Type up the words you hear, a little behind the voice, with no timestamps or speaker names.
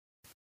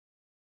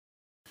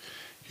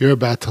You're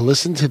about to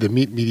listen to the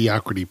Meet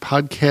Mediocrity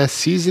Podcast,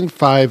 Season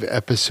 5,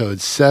 Episode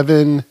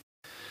 7.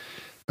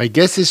 My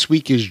guest this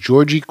week is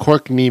Georgie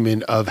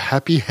Cork-Niemann of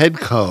Happy Head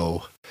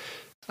Co.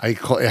 I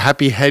call it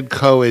Happy Head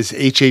Co. is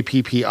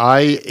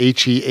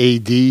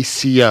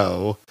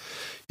HAPPIHEADCO.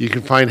 You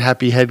can find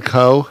Happy Head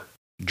Co.,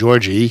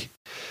 Georgie,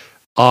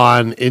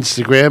 on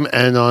Instagram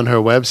and on her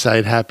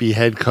website,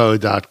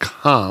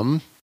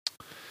 happyheadco.com.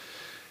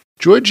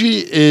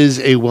 Georgie is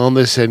a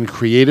wellness and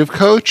creative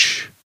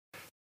coach,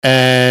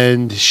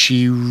 and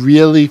she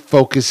really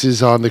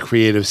focuses on the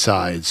creative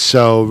side.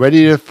 So,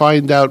 ready to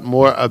find out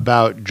more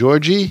about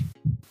Georgie?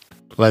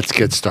 Let's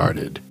get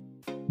started.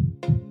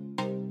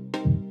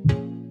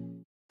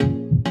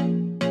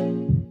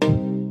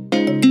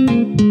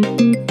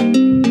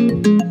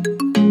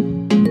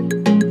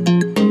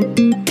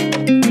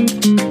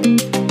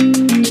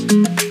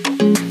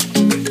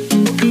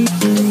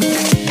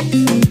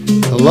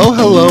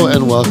 Hello,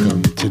 and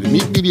welcome to the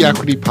Meet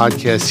Mediocrity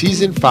Podcast,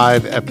 Season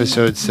 5,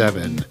 Episode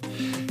 7.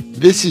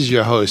 This is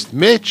your host,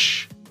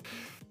 Mitch.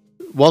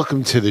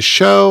 Welcome to the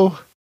show,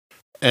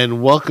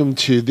 and welcome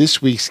to this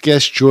week's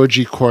guest,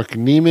 Georgie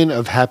Cork-Niemann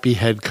of Happy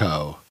Head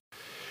Co.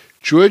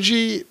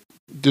 Georgie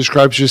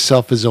describes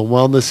herself as a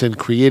wellness and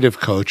creative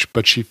coach,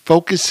 but she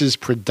focuses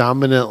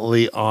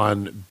predominantly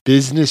on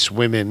business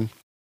women,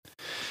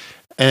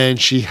 and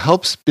she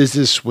helps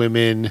business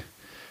women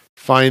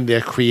find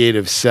their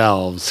creative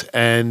selves.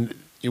 And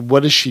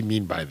what does she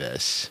mean by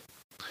this?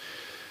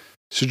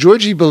 So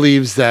Georgie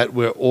believes that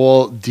we're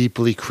all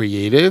deeply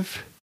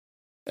creative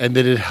and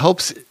that it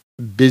helps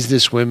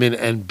business women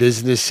and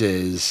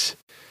businesses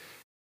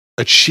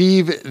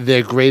achieve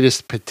their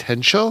greatest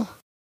potential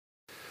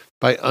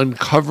by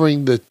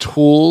uncovering the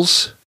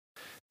tools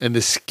and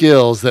the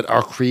skills that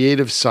our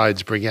creative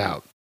sides bring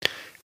out.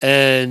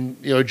 And,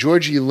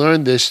 Georgie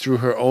learned this through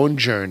her own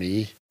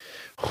journey,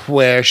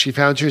 where she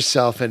found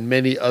herself and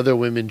many other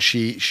women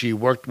she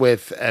worked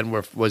with and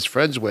was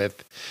friends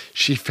with.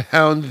 She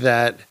found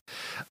that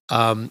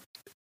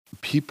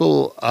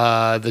people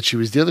that she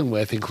was dealing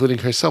with, including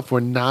herself, were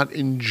not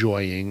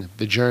enjoying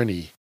the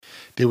journey.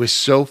 They were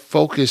so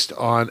focused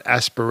on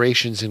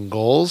aspirations and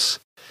goals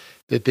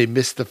that they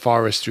missed the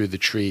forest through the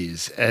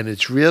trees. And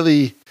it's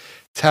really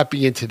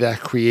tapping into that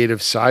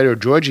creative side, or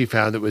Georgie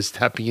found it was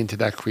tapping into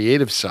that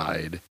creative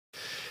side,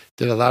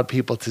 that allowed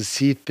people to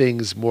see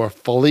things more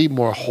fully,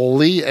 more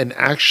wholly, and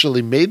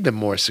actually made them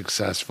more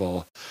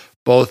successful,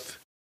 both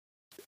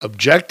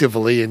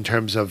objectively in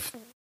terms of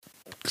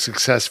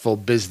successful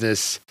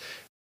business,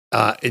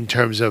 in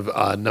terms of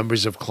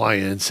numbers of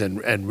clients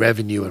and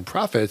revenue and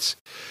profits,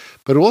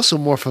 but also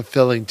more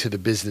fulfilling to the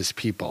business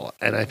people.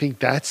 And I think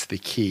that's the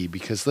key,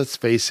 because let's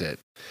face it,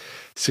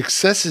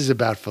 success is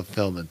about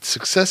fulfillment.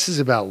 Success is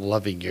about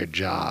loving your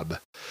job.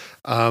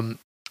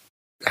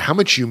 How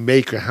much you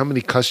make or how many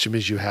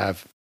customers you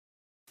have,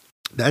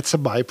 that's a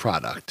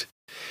byproduct.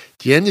 At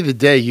the end of the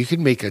day, you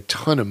can make a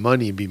ton of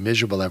money and be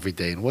miserable every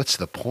day. And what's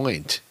the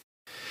point?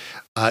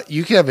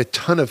 You can have a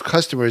ton of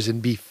customers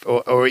and be,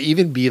 or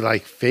even be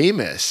like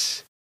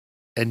famous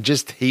and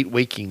just hate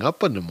waking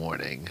up in the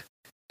morning.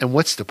 And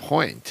what's the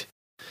point?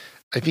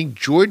 I think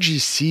Georgie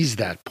sees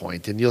that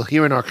point, and you'll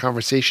hear in our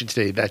conversation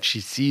today that she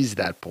sees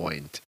that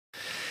point.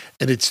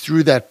 And it's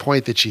through that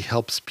point that she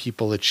helps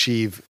people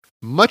achieve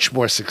much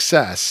more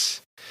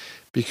success,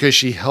 because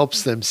she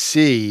helps them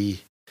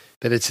see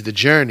that it's the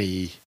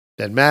journey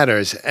that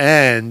matters,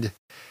 and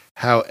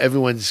how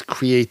everyone's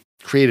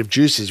creative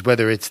juices,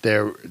 whether it's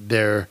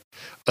their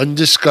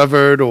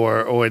undiscovered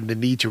or the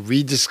need to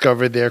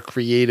rediscover their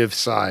creative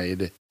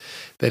side,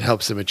 that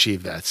helps them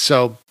achieve that.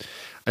 So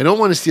I don't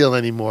want to steal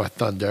any more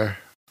thunder.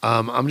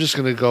 I'm just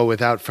going to go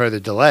without further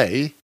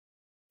delay.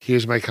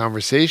 Here's my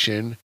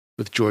conversation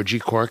with Georgie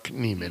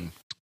Cork-Niemann.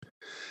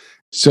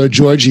 So,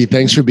 Georgie,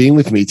 thanks for being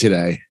with me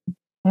today.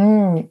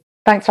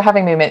 Thanks for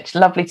having me, Mitch.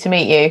 Lovely to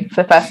meet you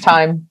for the first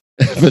time.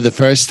 For the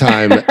first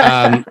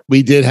time.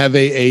 We did have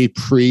a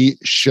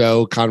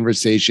pre-show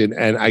conversation,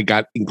 and I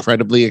got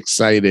incredibly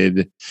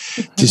excited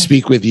to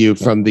speak with you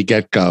from the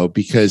get-go,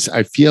 because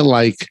I feel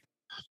like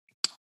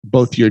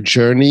both your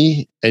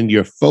journey and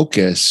your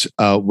focus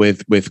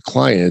with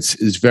clients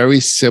is very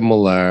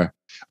similar.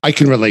 I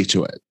can relate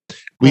to it.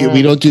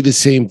 We don't do the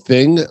same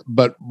thing,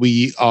 but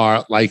we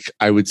are, like,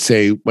 I would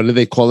say, what do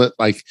they call it?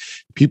 Like,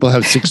 people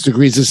have 6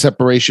 degrees of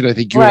separation. I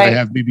think you and I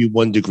have maybe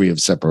 1 degree of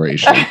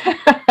separation.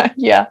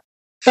 Yeah.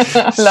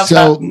 Love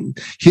so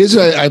that. Here's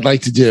what I'd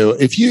like to do.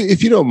 If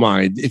you don't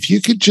mind, if you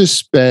could just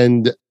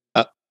spend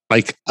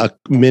like a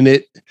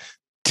minute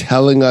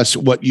telling us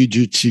what you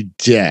do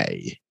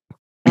today,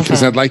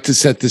 because I'd like to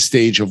set the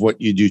stage of what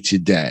you do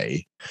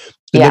today.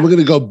 And then we're going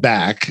to go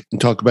back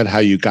and talk about how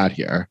you got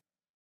here.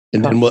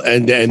 And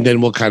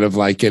then we'll kind of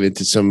like get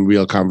into some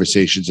real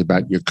conversations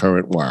about your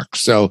current work.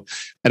 So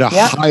at a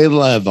high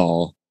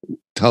level,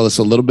 tell us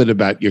a little bit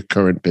about your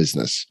current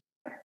business.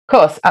 Of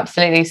course,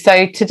 absolutely.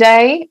 So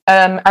today,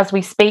 as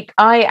we speak,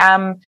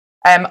 I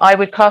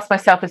would class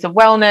myself as a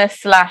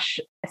wellness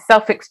 /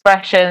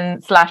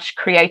 self-expression /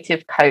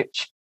 creative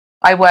coach.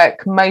 I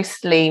work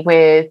mostly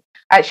with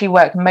actually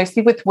work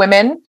mostly with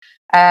women,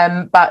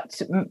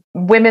 but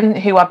women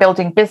who are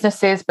building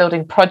businesses,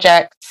 building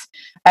projects.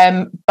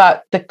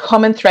 But the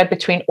common thread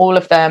between all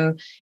of them,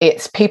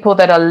 it's people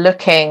that are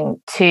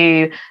looking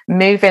to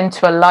move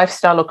into a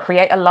lifestyle or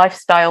create a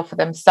lifestyle for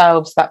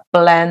themselves that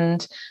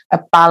blend a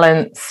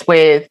balance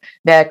with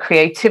their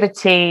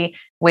creativity,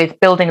 with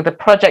building the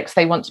projects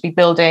they want to be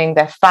building,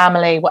 their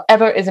family,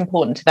 whatever is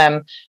important to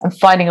them, and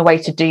finding a way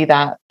to do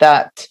that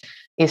that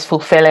is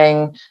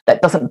fulfilling,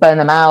 that doesn't burn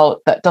them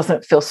out, that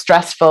doesn't feel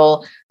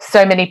stressful.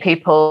 So many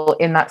people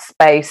in that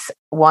space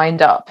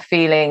wind up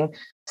feeling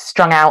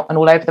strung out and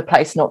all over the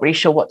place, not really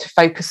sure what to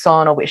focus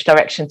on or which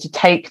direction to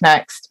take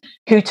next,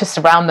 who to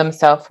surround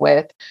themselves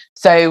with.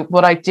 So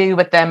what I do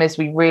with them is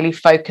we really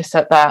focus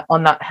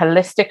on that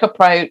holistic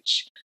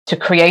approach to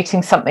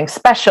creating something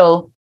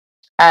special,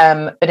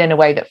 but in a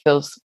way that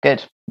feels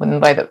good, in a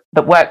way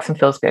that works and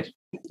feels good.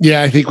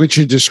 Yeah, I think what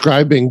you're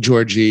describing,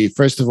 Georgie,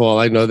 first of all,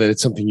 I know that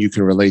it's something you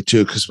can relate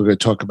to because we're going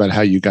to talk about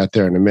how you got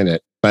there in a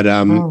minute. But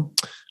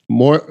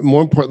more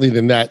importantly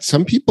than that,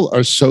 some people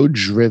are so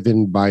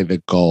driven by the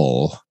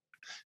goal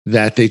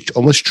that they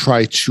almost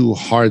try too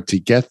hard to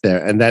get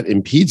there, and that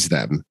impedes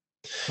them.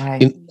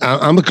 Right.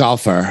 I'm a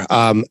golfer,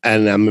 and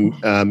I'm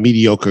a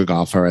mediocre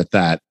golfer at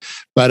that.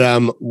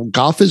 But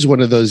golf is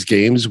one of those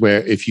games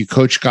where if you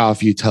coach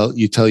golf, you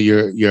tell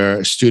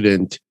your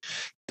student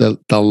the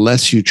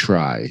less you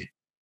try,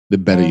 the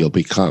better you'll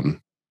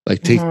become.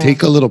 Like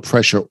take a little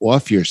pressure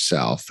off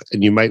yourself,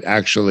 and you might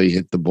actually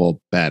hit the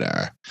ball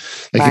better.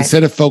 Like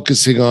instead of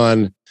focusing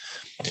on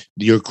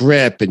your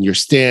grip and your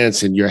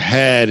stance and your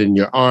head and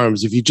your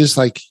arms, if you just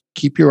like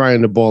keep your eye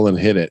on the ball and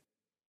hit it,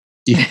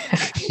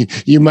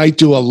 you might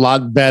do a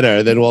lot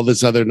better than all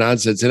this other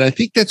nonsense. And I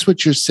think that's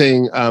what you're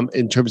saying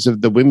in terms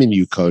of the women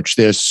you coach.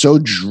 They're so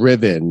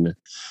driven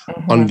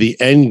on the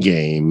end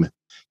game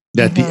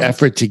that the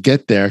effort to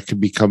get there could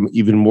become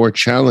even more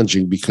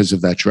challenging because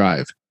of that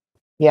drive.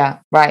 Yeah,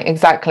 right,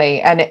 exactly.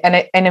 And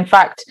in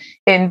fact,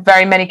 in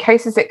very many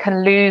cases, it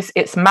can lose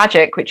its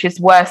magic, which is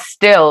worse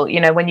still.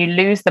 You know, when you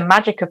lose the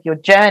magic of your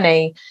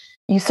journey,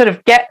 you sort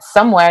of get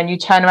somewhere and you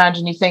turn around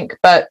and you think,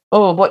 but,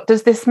 what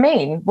does this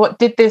mean? What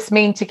did this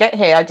mean to get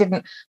here? I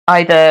didn't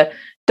either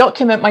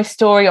document my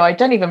story or I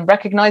don't even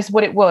recognize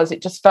what it was.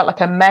 It just felt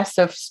like a mess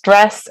of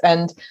stress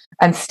and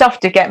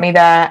stuff to get me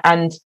there.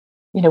 And,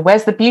 you know,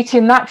 where's the beauty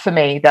in that for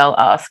me? They'll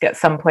ask at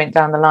some point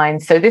down the line.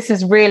 So this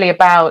is really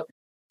about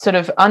sort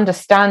of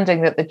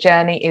understanding that the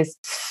journey is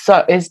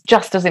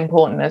just as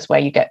important as where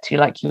you get to,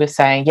 like you were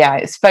saying. Yeah,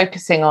 it's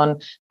focusing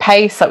on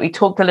pace. Like we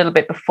talked a little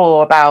bit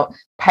before about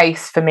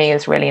pace for me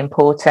is really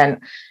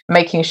important.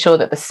 Making sure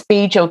that the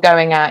speed you're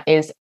going at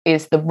is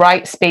the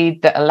right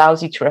speed that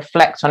allows you to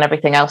reflect on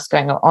everything else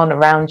going on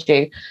around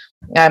you,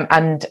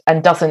 and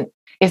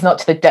is not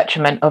to the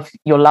detriment of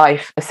your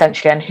life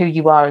essentially and who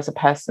you are as a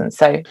person.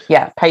 So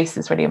yeah, pace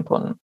is really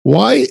important.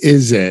 Why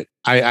is it?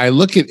 I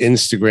look at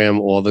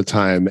Instagram all the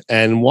time,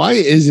 and why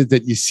is it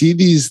that you see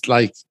these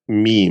like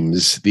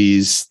memes,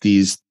 these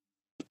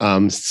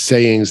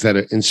sayings that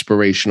are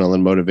inspirational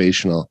and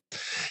motivational,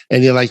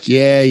 and you're like,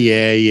 yeah,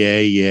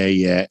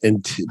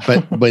 and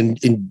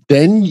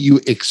then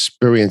you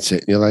experience it,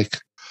 and you're like,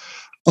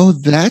 oh,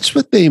 that's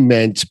what they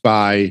meant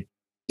by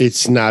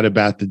it's not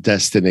about the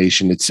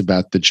destination, it's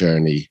about the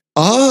journey.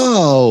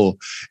 Oh,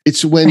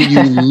 it's when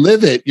you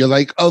live it, you're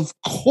like, of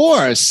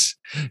course.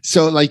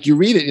 So like you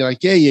read it, you're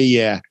like,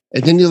 yeah.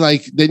 And then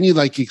you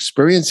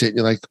experience it, and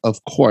you're like,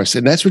 of course.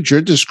 And that's what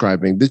you're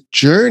describing. The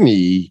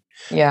journey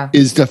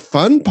is the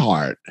fun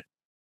part.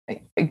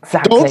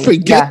 Exactly. Don't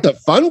forget the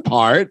fun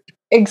part.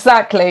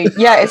 Exactly.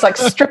 Yeah. It's like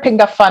stripping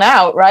the fun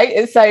out, right?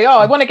 It's say,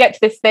 I want to get to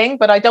this thing,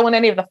 but I don't want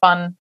any of the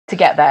fun to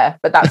get there.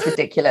 But that's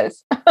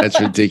ridiculous. That's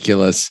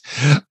ridiculous.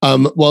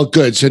 Well,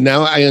 good. So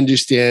now I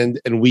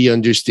understand, and we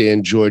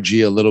understand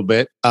Georgie a little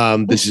bit.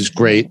 This is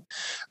great.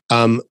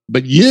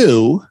 But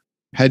you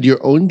had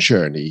your own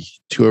journey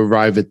to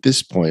arrive at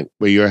this point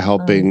where you're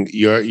helping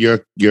your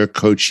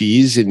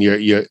coachees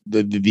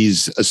and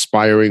these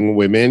aspiring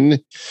women.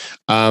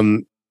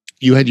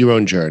 You had your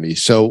own journey.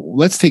 So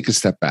let's take a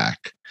step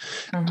back.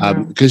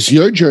 Because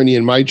your journey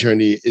and my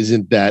journey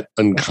isn't that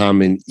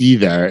uncommon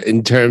either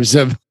in terms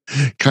of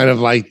kind of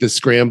like the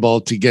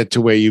scramble to get to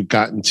where you've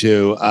gotten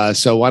to.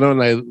 So why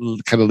don't I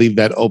kind of leave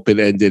that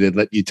open-ended and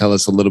let you tell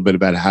us a little bit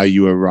about how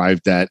you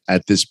arrived at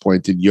this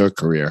point in your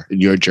career, in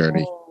your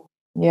journey.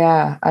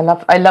 Yeah, I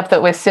love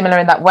that we're similar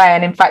in that way.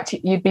 And in fact,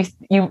 you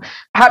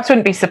perhaps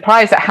wouldn't be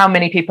surprised at how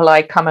many people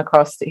I come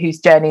across whose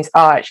journeys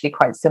are actually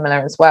quite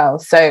similar as well.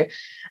 So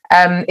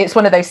it's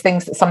one of those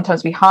things that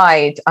sometimes we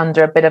hide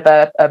under a bit of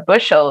a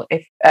bushel,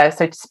 if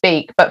so to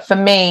speak. But for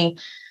me,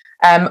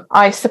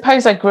 I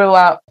suppose I grew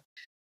up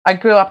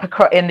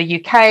in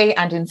the UK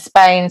and in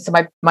Spain. So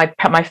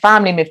my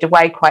family moved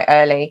away quite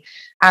early.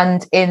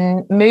 And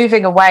in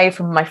moving away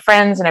from my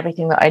friends and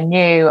everything that I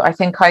knew, I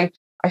think I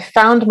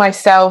found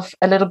myself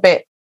a little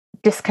bit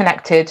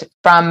disconnected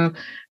from,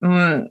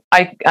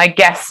 I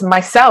guess,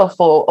 myself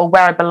or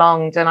where I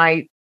belonged. And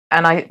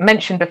I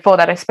mentioned before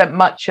that I spent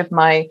much of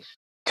my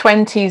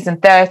 20s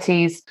and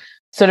 30s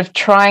sort of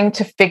trying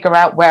to figure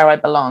out where I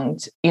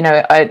belonged,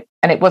 and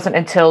it wasn't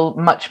until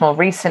much more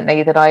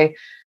recently that I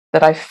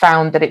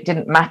found that it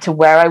didn't matter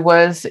where I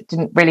was. It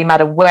didn't really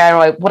matter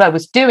what I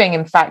was doing,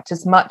 in fact,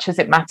 as much as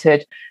it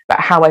mattered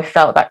about how I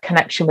felt, that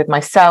connection with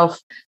myself,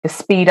 the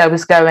speed I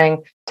was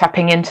going,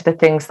 tapping into the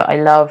things that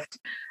I loved.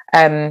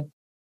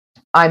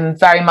 I'm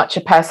very much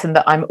a person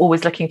that I'm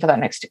always looking for that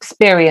next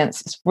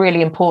experience. It's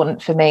really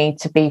important for me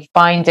to be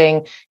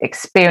finding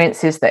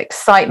experiences that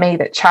excite me,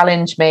 that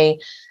challenge me.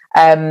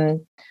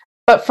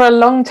 But for a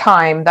long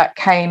time, that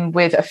came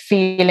with a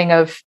feeling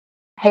of,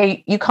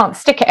 hey, you can't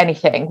stick at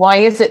anything. Why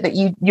is it that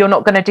you're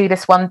not going to do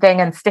this one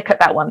thing and stick at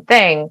that one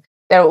thing?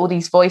 There are all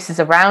these voices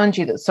around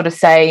you that sort of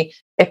say,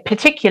 if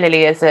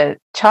particularly as a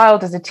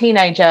child, as a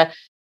teenager,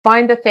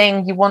 find the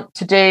thing you want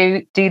to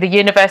do the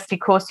university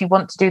course you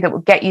want to do that will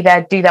get you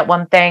there, do that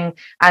one thing,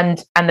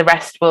 and the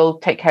rest will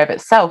take care of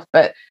itself.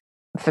 But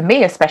for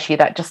me, especially,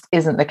 that just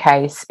isn't the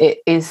case. It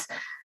is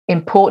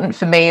important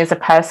for me as a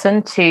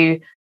person to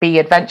be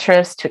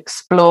adventurous, to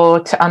explore,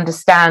 to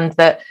understand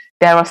that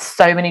there are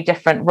so many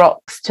different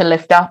rocks to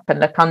lift up and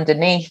look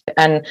underneath.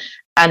 And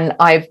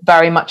I've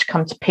very much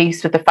come to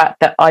peace with the fact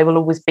that I will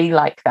always be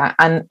like that.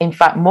 And in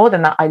fact, more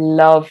than that, I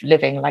love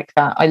living like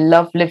that. I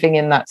love living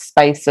in that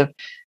space of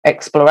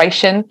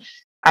exploration.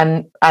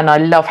 And I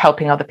love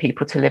helping other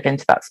people to live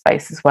into that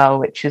space as well,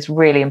 which is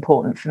really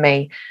important for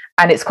me.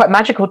 And it's quite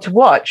magical to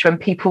watch when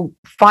people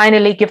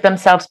finally give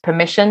themselves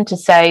permission to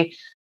say,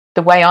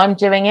 the way I'm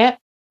doing it,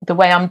 the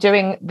way I'm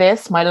doing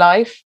this, my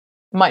life,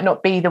 might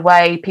not be the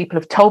way people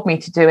have told me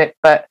to do it,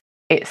 but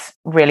it's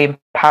really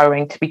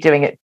empowering to be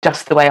doing it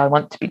just the way I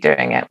want to be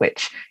doing it,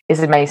 which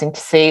is amazing to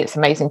see. It's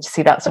amazing to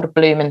see that sort of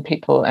bloom in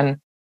people, and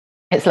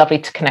it's lovely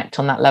to connect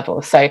on that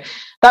level. So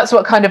that's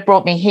what kind of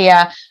brought me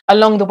here.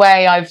 Along the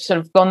way, I've sort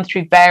of gone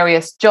through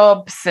various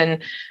jobs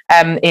and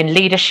in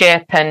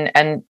leadership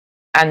and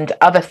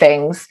other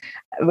things,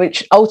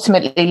 which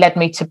ultimately led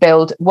me to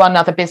build one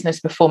other business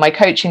before my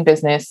coaching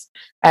business,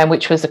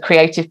 which was a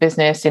creative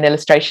business in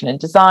illustration and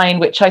design,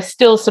 which I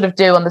still sort of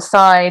do on the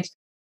side.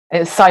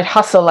 It's side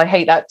hustle. I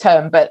hate that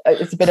term, but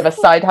it's a bit of a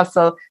side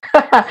hustle.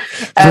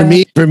 For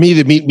me,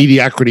 the Meet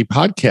Mediocrity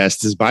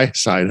podcast is my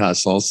side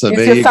hustle. So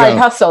it's your side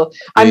hustle.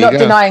 I'm not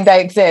denying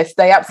they exist.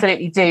 They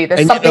absolutely do.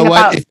 There's something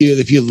about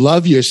if you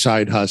love your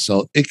side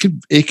hustle, it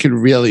could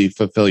really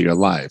fulfill your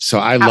life. So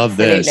I love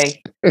this.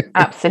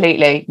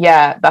 Absolutely.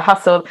 Yeah. The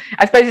hustle.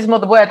 I suppose it's more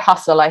the word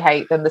hustle I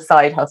hate than the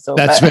side hustle.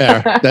 That's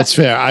fair. That's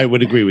fair. I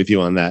would agree with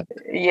you on that.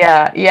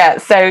 Yeah. Yeah.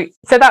 So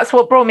that's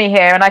what brought me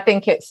here. And I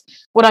think it's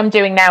what I'm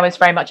doing now is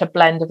very much a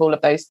blend of all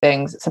of those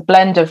things. It's a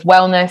blend of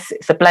wellness.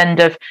 It's a blend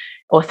of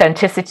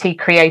authenticity,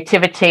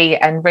 creativity,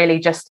 and really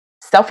just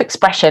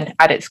self-expression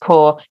at its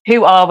core.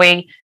 Who are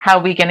we? How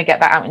are we going to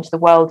get that out into the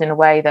world in a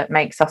way that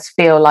makes us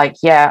feel like,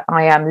 yeah,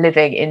 I am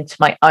living into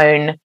my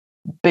own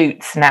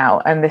boots now,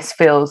 and this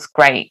feels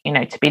great,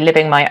 to be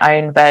living my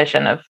own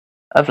version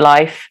of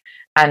life,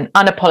 and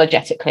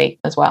unapologetically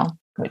as well,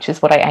 which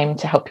is what I aim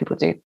to help people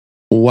do.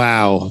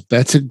 Wow,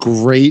 that's a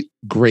great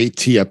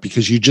tee up,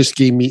 because you just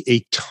gave me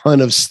a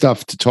ton of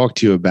stuff to talk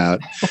to you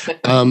about.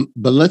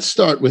 But let's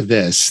start with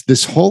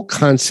this whole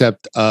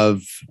concept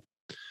of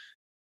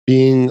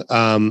being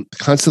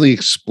constantly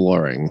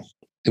exploring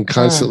and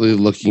constantly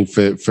looking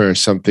for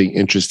something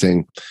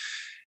interesting.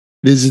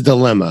 There's a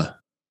dilemma.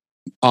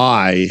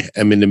 I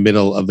am in the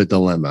middle of a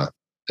dilemma,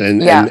 and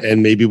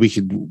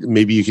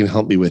maybe you can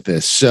help me with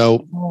this.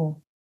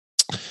 So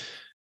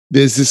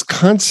there's this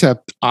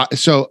concept.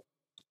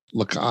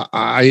 Look,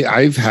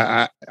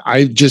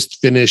 I've just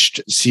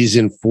finished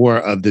season 4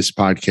 of this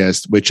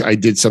podcast, which I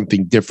did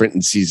something different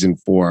in season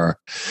 4,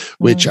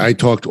 which I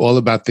talked all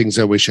about things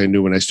I wish I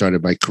knew when I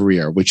started my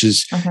career, which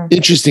is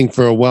interesting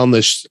for a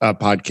wellness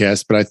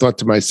podcast. But I thought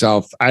to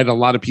myself, I had a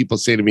lot of people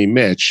say to me,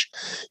 Mitch,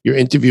 you're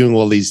interviewing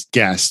all these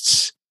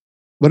guests.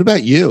 What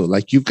about you?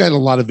 Like, you've got a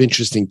lot of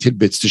interesting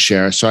tidbits to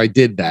share. So I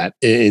did that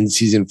in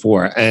season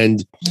 4.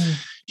 And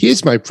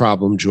here's my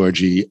problem,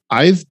 Georgie.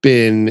 I've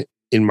been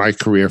in my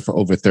career for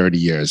over 30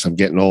 years. I'm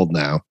getting old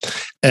now.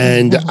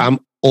 And I'm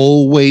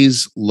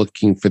always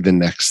looking for the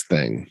next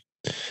thing.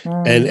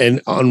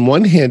 And on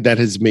one hand, that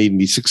has made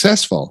me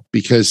successful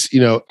because,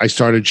 I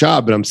start a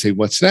job and I'm saying,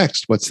 what's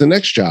next? What's the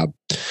next job?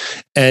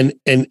 And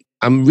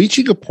I'm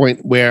reaching a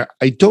point where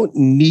I don't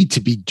need to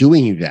be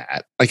doing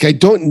that. Like, I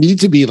don't need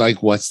to be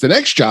like, what's the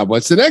next job?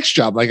 What's the next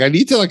job? Like, I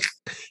need to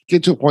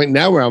get to a point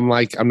now where I'm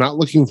like, I'm not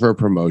looking for a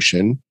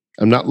promotion.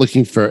 I'm not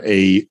looking for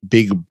a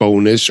big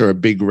bonus or a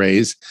big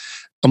raise.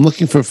 I'm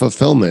looking for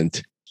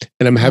fulfillment,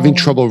 and I'm having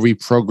trouble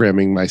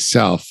reprogramming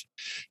myself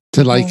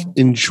to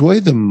enjoy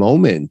the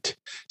moment.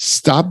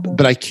 Stop,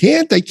 but I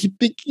can't. I keep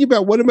thinking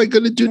about what am I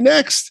going to do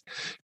next?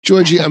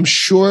 Georgie, I'm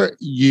sure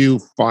you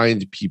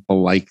find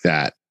people like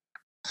that.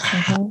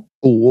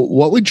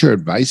 What would your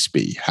advice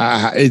be?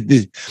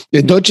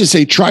 Don't just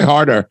say try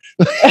harder.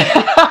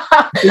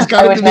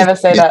 I would never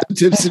say that.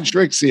 Tips and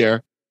tricks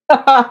here.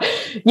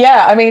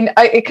 Yeah, I mean,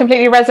 it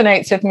completely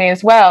resonates with me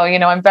as well.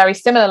 I'm very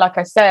similar. Like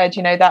I said,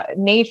 that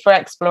need for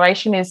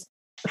exploration is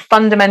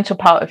fundamental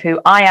part of who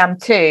I am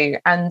too.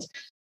 And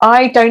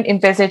I don't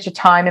envisage a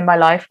time in my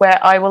life where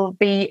I will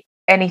be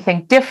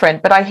anything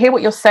different. But I hear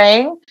what you're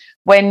saying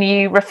when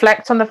you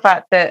reflect on the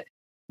fact that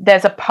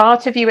there's a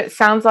part of you, it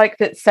sounds like,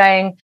 that's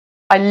saying,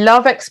 I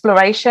love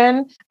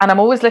exploration and I'm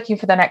always looking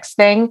for the next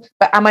thing,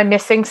 but am I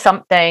missing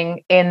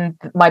something in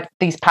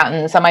these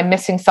patterns? Am I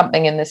missing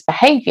something in this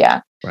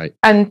behavior? Right.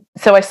 And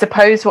so I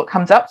suppose what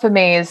comes up for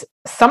me is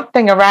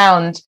something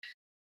around,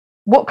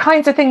 what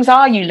kinds of things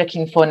are you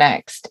looking for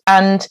next?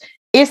 And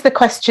is the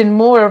question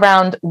more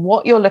around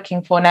what you're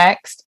looking for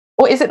next?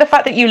 Or is it the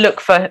fact that you look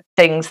for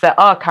things that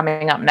are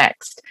coming up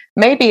next?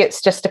 Maybe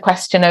it's just a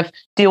question of,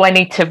 do I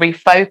need to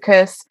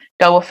refocus,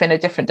 go off in a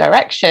different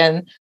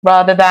direction,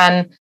 rather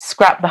than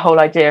scrap the whole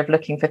idea of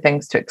looking for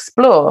things to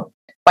explore?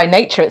 By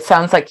nature, it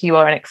sounds like you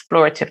are an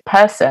explorative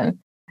person.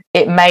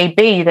 It may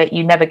be that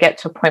you never get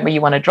to a point where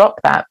you want to drop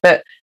that.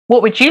 But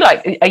what would you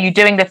like? Are you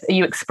doing this? Are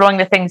you exploring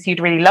the things you'd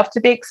really love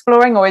to be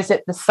exploring? Or is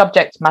it the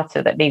subject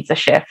matter that needs a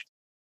shift?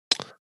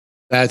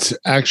 That's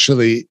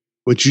actually,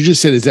 what you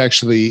just said is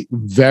actually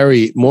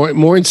very more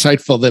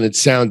insightful than it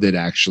sounded,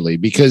 actually,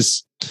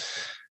 because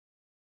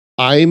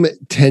I'm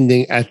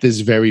tending at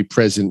this very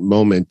present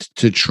moment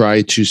to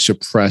try to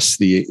suppress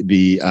the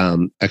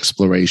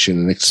exploration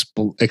and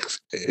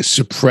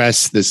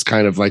suppress this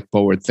kind of like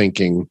forward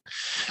thinking.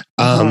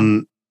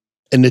 And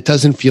it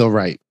doesn't feel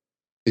right.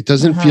 It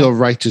doesn't feel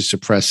right to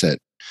suppress it.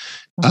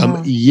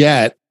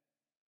 Yet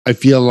I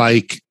feel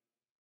like,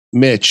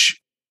 Mitch,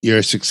 you're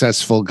a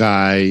successful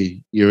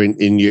guy. You're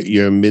in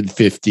your mid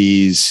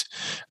 50s.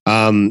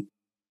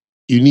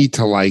 You need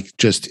to like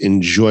just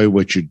enjoy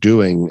what you're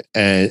doing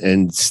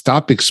and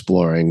stop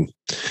exploring.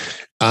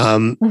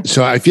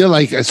 So I feel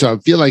like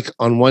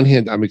on one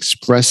hand, I'm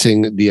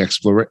suppressing the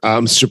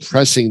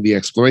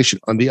exploration.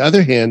 On the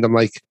other hand, I'm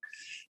like,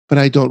 but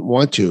I don't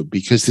want to,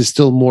 because there's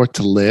still more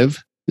to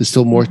live. There's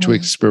still more to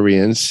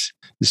experience.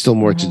 There's still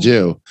more to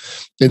do.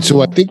 And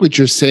so I think what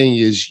you're saying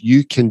is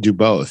you can do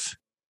both.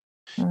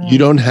 You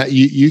don't have,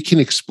 you can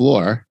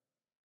explore,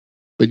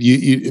 but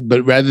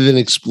but rather than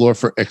explore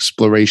for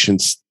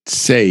exploration's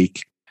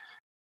sake,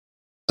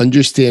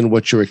 understand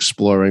what you're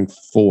exploring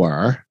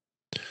for,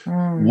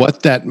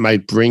 what that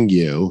might bring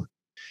you,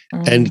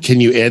 and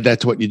can you add that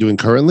to what you're doing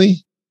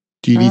currently?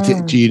 Do you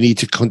need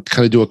to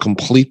kind of do a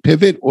complete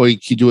pivot, or you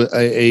can do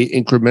a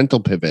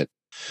incremental pivot?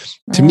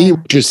 To me,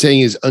 what you're saying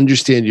is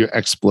understand your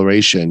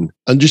exploration,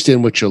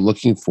 understand what you're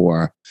looking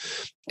for,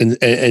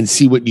 and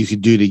see what you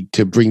could do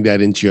to bring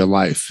that into your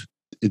life.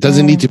 It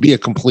doesn't need to be a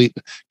complete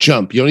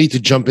jump. You don't need to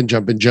jump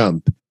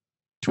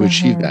to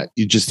achieve that.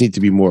 You just need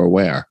to be more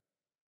aware.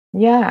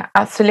 Yeah,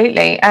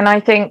 absolutely. And I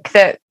think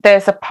that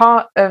there's a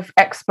part of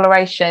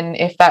exploration,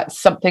 if that's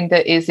something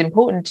that is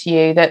important to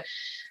you, that,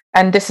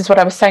 and this is what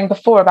I was saying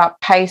before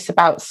about pace,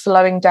 about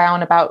slowing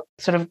down, about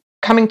sort of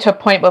coming to a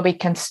point where we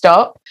can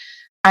stop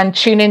and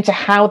tune into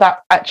how that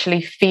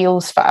actually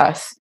feels for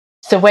us.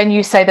 So when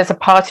you say there's a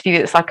part of you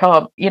that's like,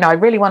 oh, I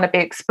really want to be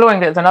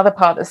exploring, there's another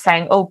part that's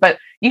saying, oh, but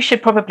you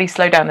should probably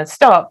slow down and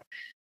stop.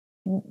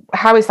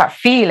 How is that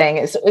feeling?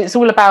 It's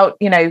all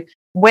about,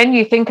 when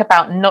you think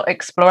about not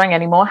exploring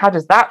anymore, how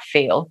does that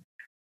feel?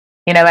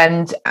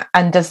 And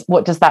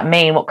what does that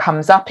mean? What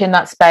comes up in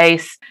that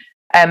space?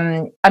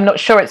 I'm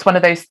not sure it's one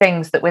of those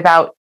things that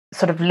without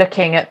sort of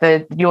looking at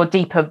your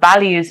deeper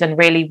values and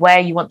really where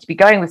you want to be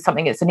going with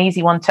something, it's an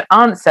easy one to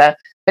answer.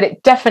 But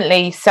it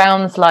definitely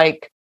sounds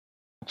like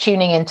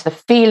tuning into the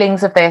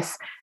feelings of this,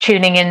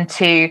 tuning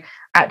into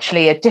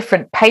actually a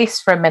different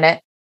pace for a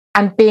minute,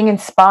 and being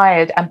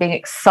inspired and being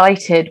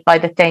excited by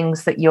the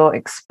things that you're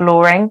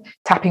exploring,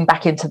 tapping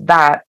back into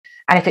that.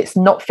 And if it's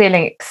not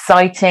feeling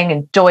exciting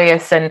and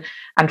joyous and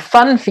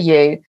fun for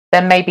you,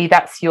 then maybe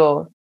that's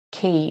your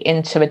key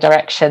into a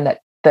direction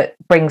that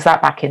brings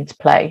that back into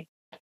play.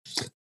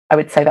 I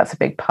would say that's a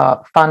big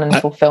part, fun and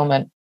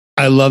fulfillment.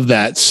 I love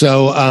that.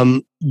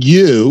 So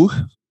you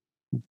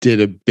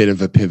did a bit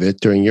of a pivot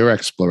during your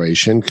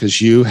exploration, because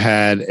you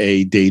had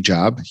a day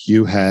job,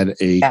 you had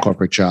a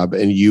corporate job,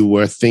 and you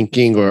were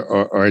thinking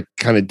or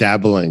kind of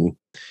dabbling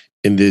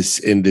in this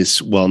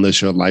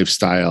wellness or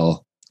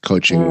lifestyle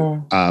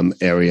coaching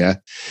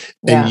area.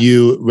 And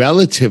you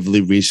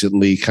relatively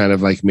recently kind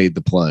of like made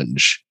the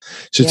plunge.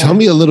 So tell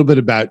me a little bit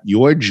about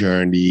your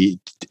journey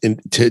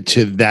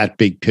to that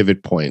big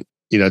pivot point.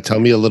 Tell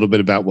me a little bit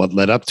about what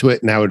led up to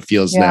it and how it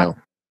feels now.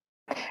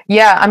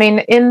 Yeah, I mean,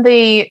 in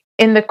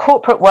the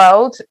corporate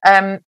world,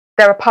 there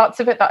are parts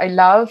of it that I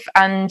love.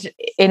 And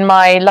in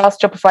my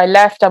last job before I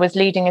left, I was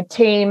leading a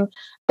team.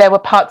 There were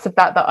parts of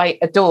that I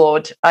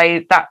adored.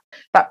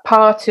 That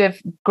part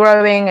of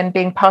growing and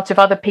being part of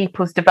other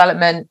people's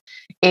development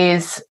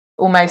is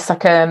almost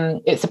like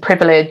it's a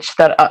privilege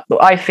that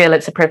I feel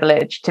it's a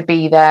privilege to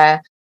be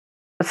there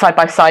side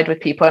by side with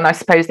people. And I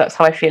suppose that's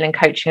how I feel in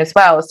coaching as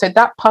well. So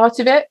that part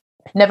of it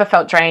never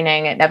felt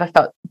draining. It never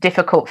felt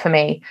difficult for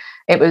me.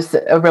 It was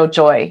a real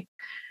joy.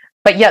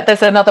 But yet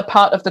there's another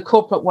part of the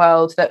corporate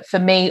world that for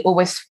me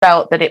always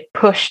felt that it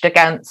pushed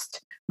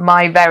against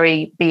my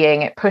very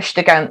being. It pushed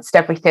against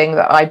everything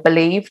that I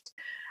believed.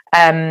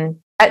 And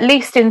at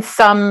least in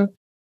some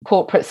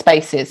corporate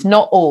spaces,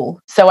 not all.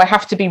 So I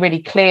have to be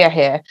really clear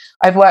here.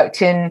 I've worked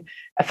for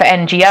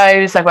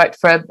NGOs. I worked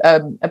for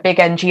a big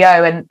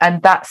NGO,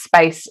 and that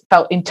space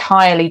felt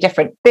entirely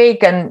different,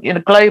 big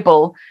and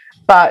global,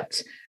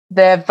 but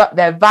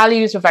their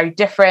values were very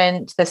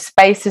different. The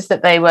spaces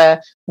that they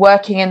were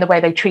working in, the way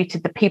they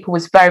treated the people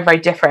was very, very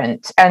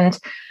different. And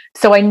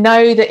so I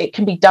know that it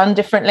can be done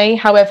differently.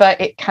 However,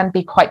 it can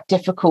be quite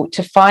difficult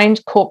to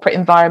find corporate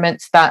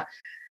environments that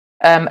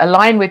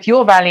align with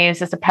your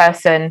values as a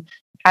person,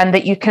 and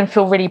that you can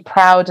feel really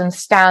proud and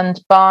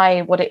stand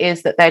by what it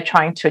is that they're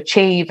trying to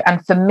achieve.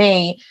 And for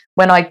me,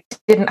 when I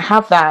didn't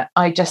have that,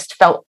 I just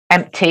felt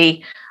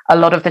empty a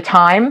lot of the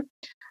time.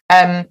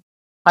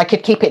 I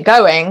could keep it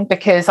going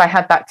because I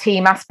had that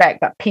team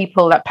aspect, that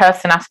people, that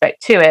person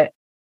aspect to it.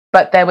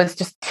 But there was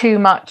just too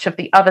much of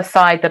the other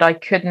side that I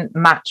couldn't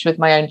match with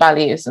my own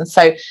values. And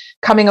so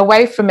coming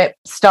away from it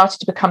started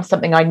to become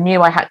something I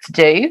knew I had to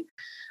do.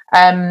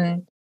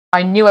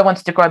 I knew I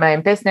wanted to grow my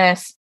own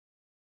business,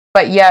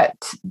 but yet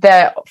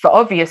for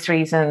obvious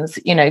reasons,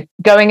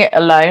 going it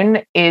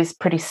alone is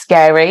pretty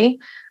scary.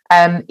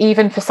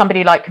 Even for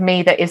somebody like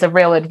me that is a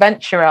real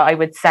adventurer, I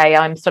would say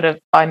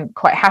I'm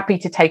quite happy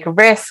to take a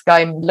risk.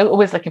 I'm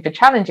always looking for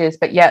challenges,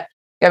 but yet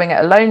going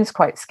it alone is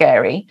quite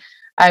scary.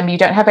 You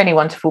don't have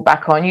anyone to fall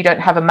back on. You don't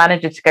have a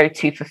manager to go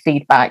to for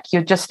feedback.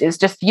 It's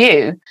just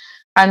you.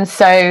 And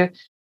so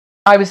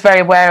I was very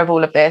aware of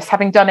all of this.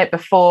 Having done it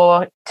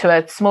before to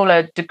a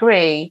smaller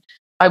degree,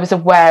 I was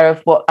aware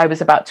of what I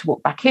was about to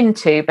walk back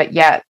into, but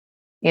yet,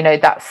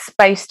 that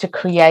space to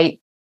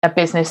create a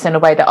business in a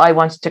way that I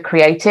wanted to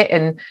create it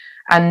and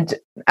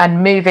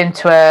move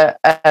into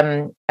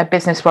a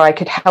business where I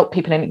could help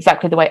people in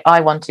exactly the way I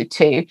wanted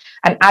to,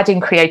 and add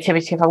in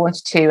creativity if I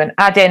wanted to, and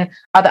add in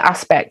other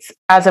aspects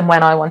as and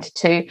when I wanted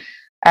to,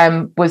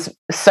 was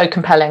so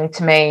compelling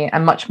to me,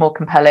 and much more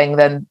compelling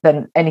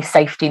than any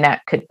safety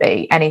net could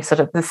be, any sort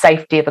of the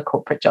safety of a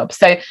corporate job.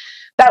 So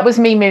that was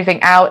me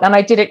moving out, and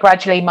I did it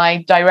gradually.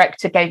 My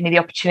director gave me the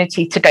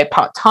opportunity to go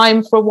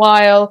part-time for a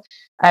while.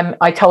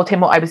 I told him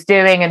what I was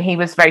doing, and he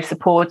was very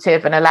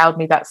supportive and allowed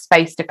me that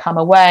space to come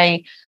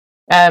away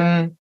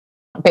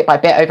bit by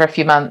bit over a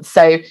few months.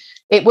 So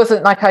it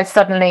wasn't like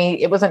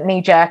it wasn't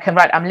knee-jerk and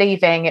right, I'm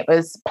leaving. It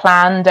was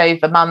planned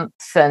over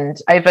months and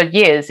over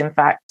years, in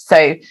fact.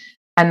 So,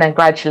 and then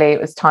gradually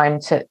it was time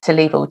to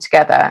leave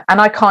altogether.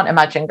 And I can't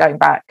imagine going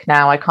back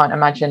now. I can't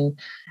imagine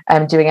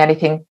doing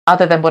anything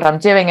other than what I'm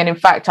doing. And in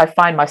fact, I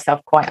find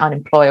myself quite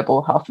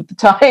unemployable half of the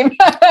time.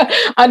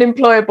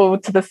 Unemployable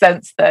to the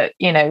sense that,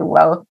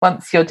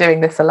 once you're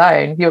doing this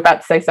alone, you're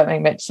about to say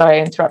something, Mitch, sorry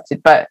I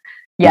interrupted, but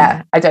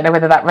yeah, I don't know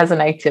whether that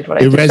resonated.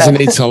 It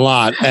resonates a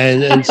lot.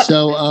 And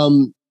so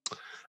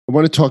I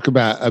want to talk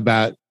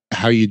about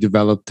how you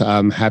developed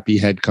Happy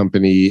Head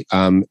Company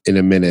in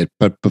a minute.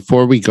 But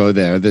before we go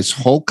there, this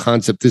whole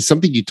concept is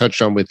something you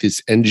touched on with this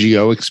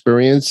NGO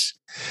experience.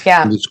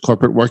 Yeah. This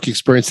corporate work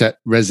experience that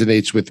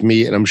resonates with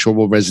me, and I'm sure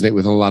will resonate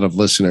with a lot of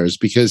listeners,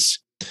 because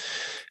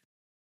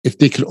if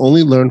they can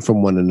only learn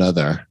from one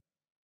another.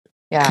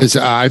 Yeah. Because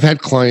I've had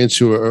clients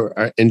who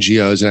are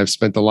NGOs, and I've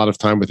spent a lot of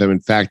time with them.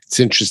 In fact,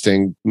 it's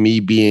interesting, me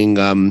being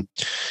in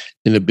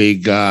a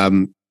big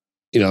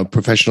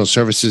professional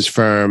services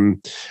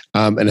firm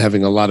and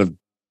having a lot of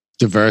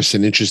diverse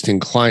and interesting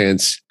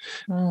clients.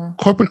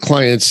 Corporate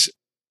clients,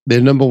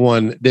 they're number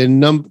one. They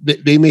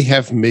may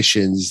have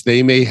missions.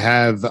 They may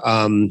have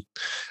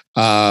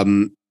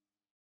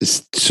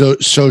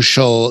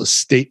social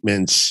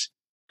statements,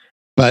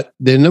 but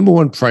their number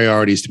one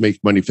priority is to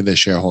make money for their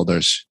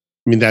shareholders.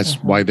 I mean, that's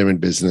why they're in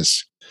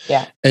business.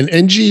 Yeah. And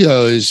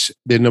NGOs,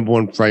 their number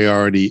one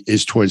priority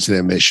is towards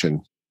their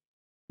mission,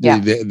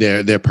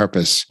 their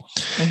purpose.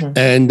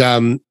 And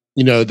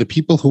the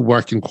people who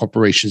work in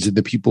corporations and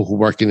the people who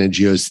work in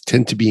NGOs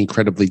tend to be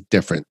incredibly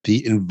different.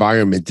 The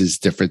environment is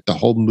different. The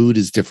whole mood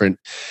is different.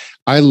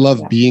 I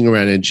love being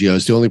around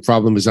NGOs. The only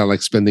problem is I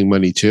like spending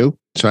money too.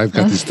 So I've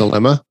got this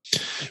dilemma.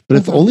 But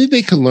if only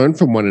they can learn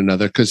from one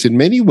another, because in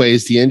many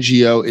ways, the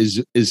NGO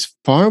is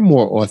far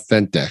more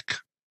authentic.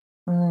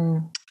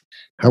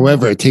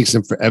 However, it takes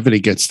them forever to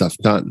get stuff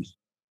done.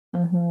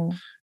 The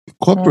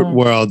corporate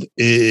world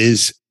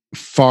is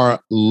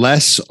far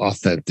less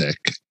authentic,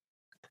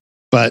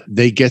 but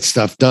they get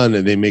stuff done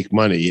and they make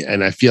money.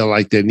 And I feel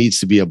like there needs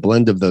to be a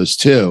blend of those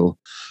two.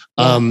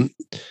 I'm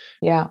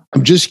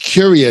just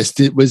curious.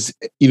 It was,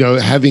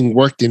 having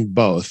worked in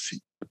both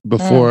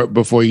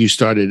before you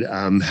started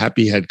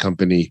Happy Head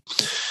Company.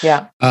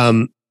 Yeah.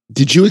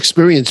 Did you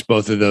experience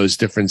both of those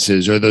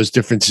differences, or those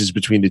differences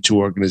between the two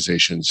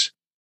organizations?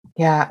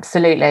 Yeah,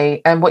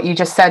 absolutely. And what you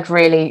just said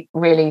really,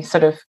 really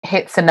sort of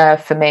hits a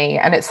nerve for me.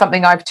 And it's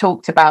something I've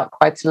talked about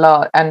quite a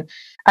lot and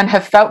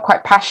have felt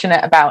quite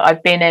passionate about.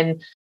 I've been in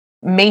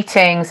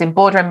meetings, in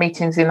boardroom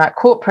meetings in that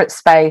corporate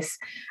space,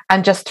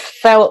 and just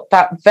felt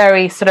that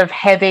very sort of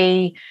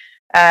heavy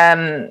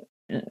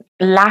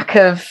lack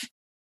of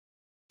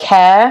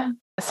care,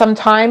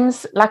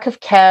 sometimes lack of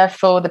care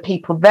for the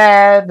people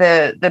there,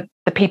 the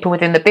people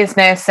within the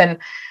business, and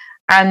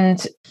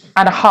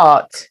a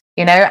heart.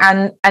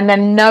 and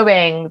then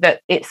knowing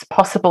that it's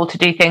possible to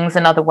do things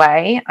another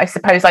way. I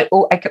suppose I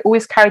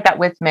always carried that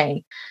with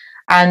me.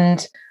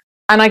 And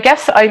I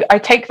guess I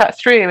take that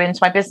through into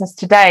my business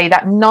today,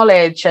 that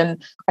knowledge.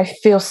 And I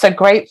feel so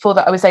grateful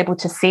that I was able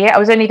to see it. I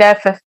was only there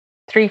for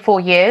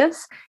 3-4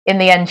 years in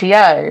the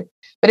NGO,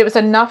 but it was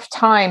enough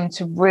time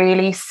to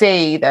really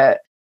see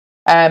that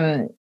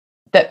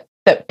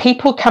that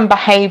people can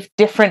behave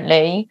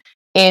differently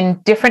in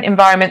different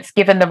environments,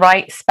 given the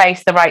right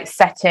space, the right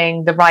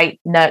setting, the right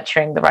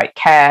nurturing, the right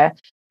care.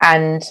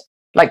 And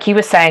like you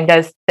were saying,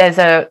 there's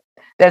a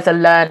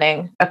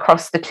learning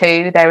across the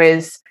two. There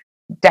is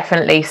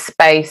definitely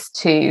space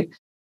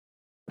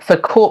for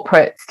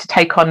corporates to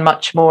take on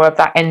much more of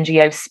that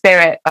NGO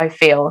spirit, I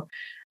feel.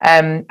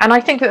 And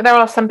I think that there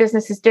are some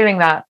businesses doing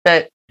that,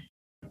 but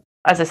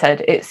as I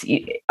said,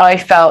 I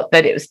felt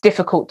that it was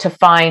difficult to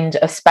find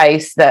a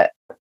space that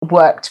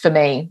worked for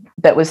me,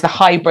 that was the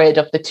hybrid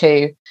of the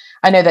two.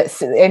 I know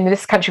that in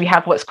this country we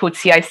have what's called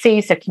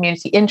CIC, so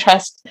community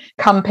interest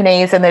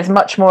companies, and there's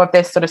much more of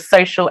this sort of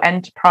social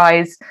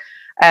enterprise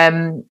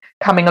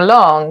coming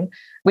along,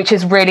 which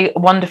is really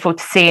wonderful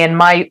to see. And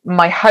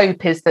my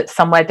hope is that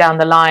somewhere down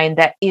the line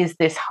there is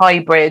this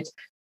hybrid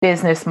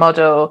business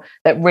model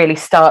that really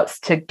starts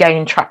to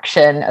gain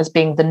traction as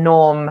being the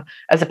norm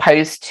as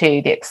opposed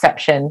to the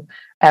exception.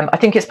 I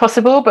think it's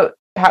possible, but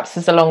perhaps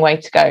there's a long way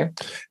to go.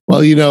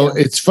 Well,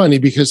 it's funny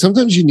because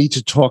sometimes you need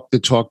to talk the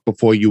talk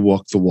before you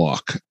walk the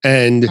walk.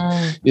 And,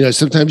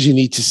 sometimes you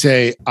need to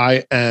say,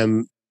 I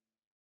am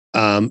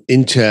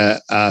into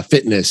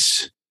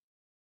fitness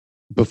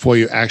before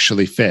you're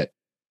actually fit,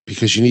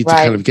 because you need to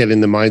kind of get in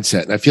the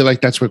mindset. And I feel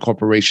like that's where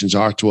corporations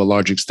are to a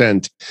large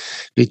extent.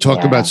 They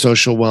talk about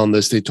social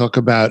wellness. They talk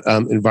about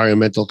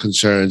environmental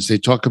concerns. They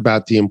talk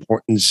about the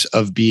importance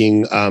of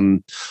being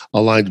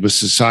aligned with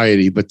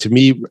society. But to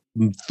me,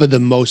 for the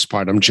most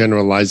part, I'm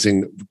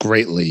generalizing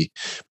greatly.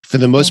 For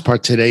the most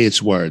part today,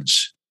 it's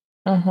words.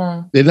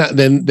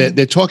 Mm-hmm.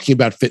 They're talking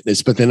about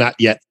fitness, but they're not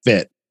yet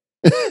fit.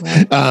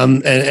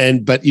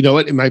 But you know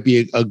what? It might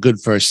be a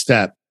good first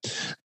step.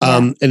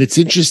 And it's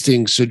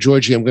interesting. So,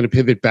 Georgie, I'm going to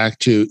pivot back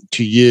to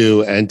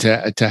you and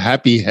to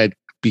Happy Head,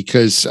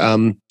 because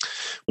when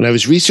I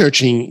was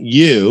researching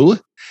you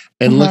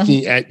and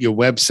looking at your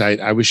website,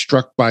 I was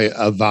struck by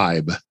a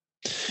vibe.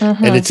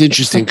 And it's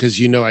interesting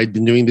because, I've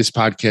been doing this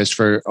podcast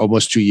for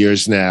almost 2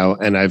 years now,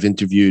 and I've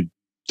interviewed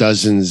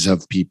dozens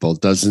and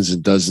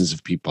dozens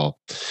of people.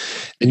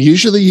 And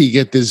usually you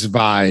get this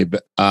vibe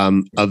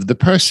of the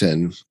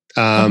person.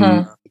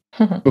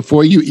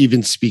 Before you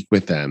even speak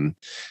with them.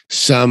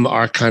 Some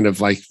are kind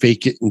of like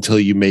fake it until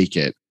you make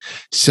it.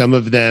 Some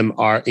of them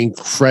are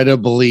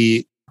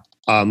incredibly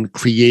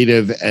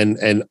creative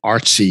and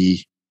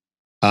artsy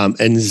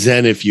and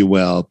zen, if you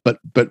will, but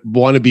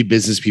want to be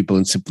business people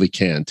and simply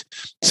can't.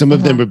 Some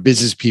of them are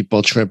business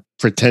people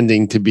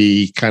pretending to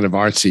be kind of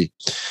artsy.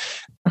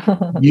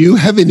 You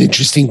have an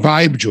interesting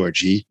vibe,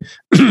 Georgie.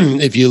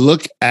 If you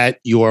look at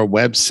your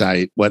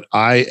website,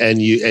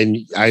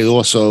 I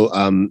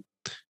also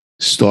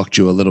stalked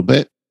you a little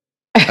bit.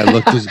 I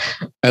looked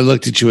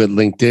at you at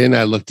LinkedIn.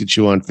 I looked at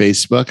you on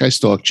Facebook. I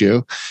stalked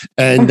you.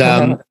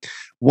 And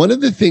one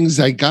of the things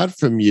I got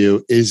from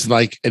you is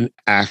like an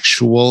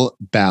actual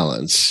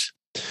balance.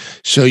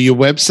 So your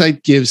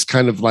website gives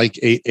kind of like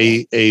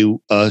a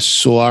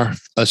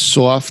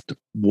soft,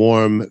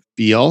 warm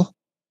feel,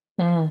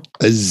 a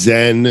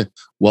zen,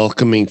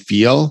 welcoming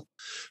feel.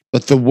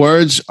 But the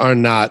words are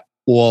not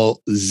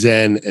all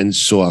zen and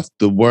soft.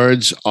 The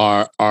words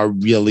are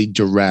really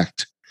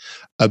direct,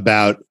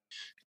 about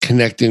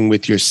connecting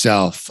with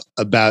yourself,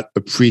 about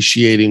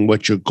appreciating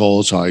what your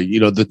goals are.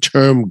 The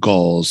term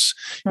goals,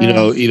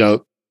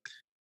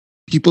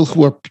 people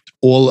who are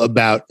all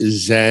about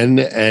Zen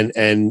and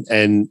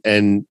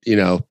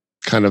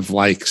kind of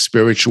like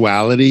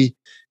spirituality,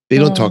 they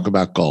don't talk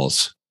about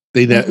goals.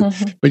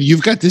 But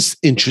you've got this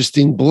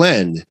interesting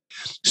blend.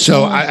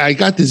 So I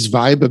got this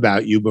vibe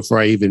about you before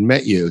I even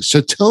met you.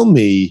 So tell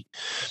me,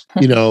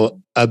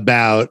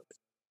 about,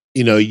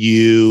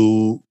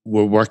 you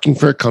were working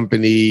for a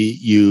company,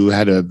 you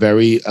had a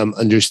very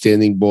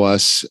understanding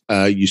boss,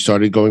 you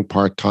started going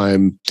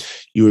part-time,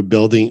 you were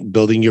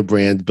building your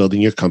brand, building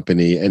your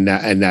company, and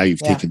now you've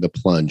taken the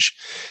plunge.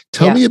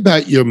 Tell me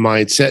about your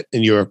mindset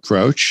and your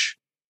approach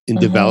in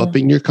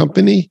developing your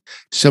company,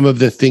 some of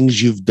the things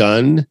you've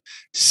done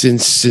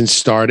since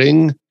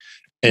starting,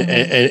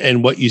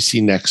 and what you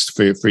see next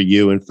for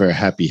you and for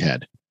Happy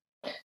Head.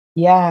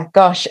 Yeah,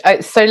 gosh,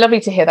 it's so lovely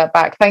to hear that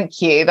back. Thank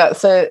you.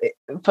 That's for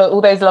all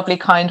those lovely,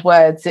 kind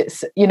words.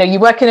 It's, you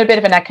work in a bit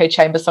of an echo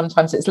chamber.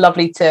 Sometimes it's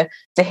lovely to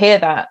hear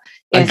that.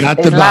 I got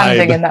the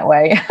landing vibe in that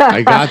way.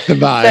 I got the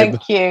vibe.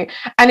 Thank you.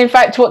 And in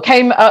fact, what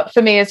came up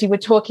for me as you were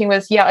talking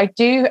was, I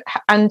do.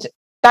 And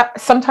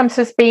that sometimes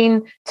has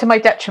been to my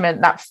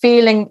detriment, that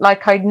feeling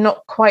like I'm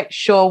not quite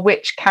sure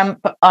which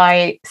camp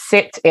I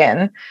sit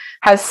in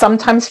has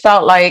sometimes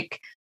felt like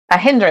a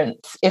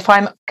hindrance, if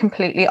I'm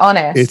completely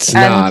honest. It's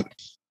not.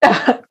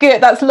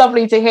 Good, that's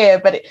lovely to hear,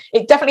 but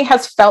it definitely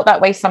has felt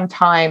that way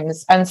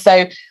sometimes. And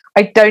so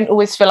I don't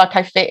always feel like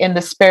I fit in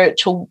the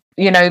spiritual,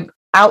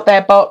 out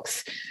there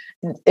box.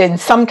 In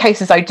some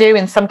cases I do,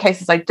 in some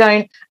cases I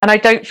don't. And I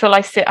don't feel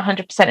I sit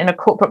 100% in a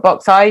corporate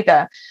box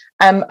either.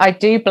 I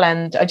do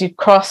blend, I do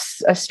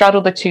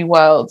straddle the two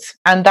worlds.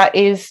 And that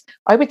is,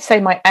 I would say,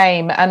 my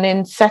aim. And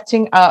in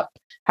setting up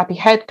Happy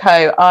Head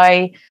Co.,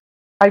 I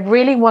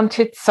really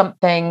wanted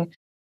something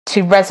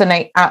to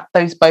resonate at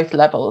those both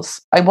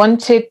levels. I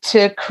wanted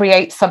to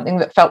create something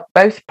that felt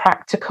both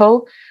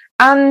practical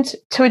and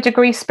to a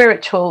degree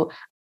spiritual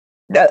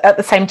at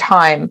the same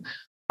time.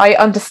 I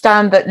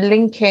understand that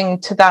linking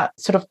to that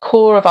sort of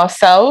core of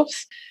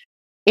ourselves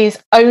is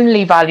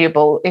only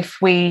valuable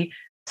if we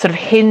sort of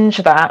hinge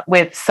that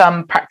with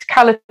some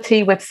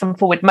practicality, with some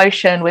forward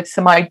motion, with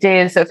some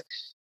ideas of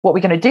what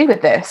we're going to do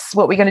with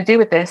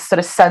this, sort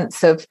of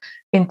sense of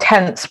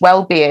intense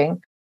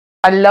well-being.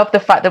 I love the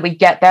fact that we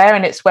get there,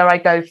 and it's where I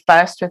go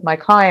first with my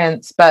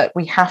clients, but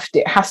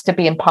it has to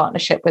be in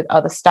partnership with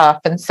other stuff.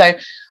 And so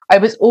I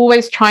was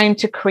always trying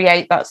to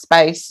create that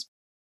space,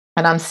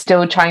 and I'm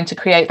still trying to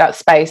create that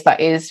space. That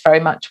is very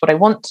much what I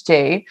want to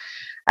do.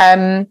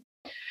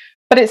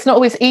 But it's not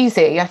always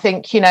easy. I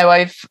think,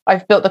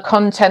 I've built the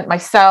content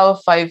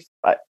myself. I've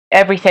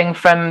everything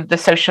from the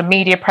social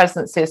media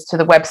presences to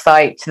the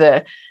website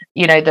to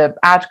the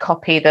ad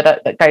copy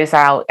that goes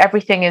out.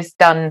 Everything is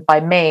done by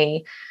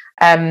me.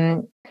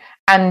 And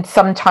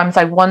sometimes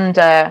I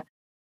wonder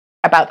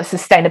about the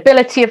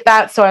sustainability of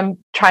that. So I'm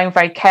trying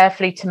very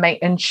carefully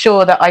to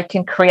ensure that I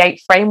can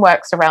create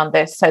frameworks around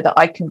this so that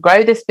I can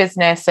grow this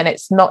business. And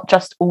it's not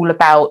just all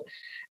about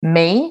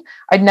me.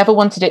 I never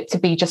wanted it to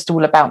be just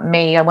all about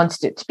me. I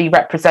wanted it to be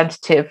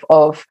representative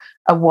of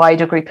a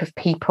wider group of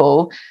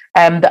people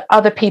that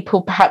other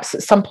people perhaps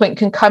at some point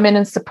can come in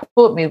and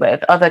support me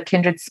with. Other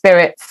kindred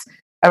spirits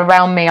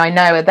around me I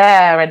know are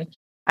there,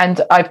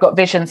 and I've got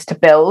visions to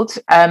build.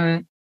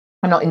 I'm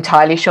not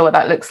entirely sure what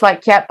that looks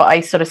like yet, but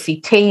I sort of see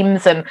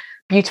teams and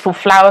beautiful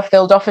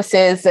flower-filled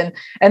offices,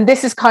 and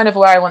this is kind of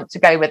where I want to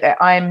go with it.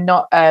 I'm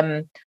not,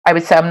 I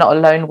would say, I'm not a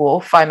lone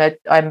wolf.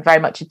 I'm very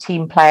much a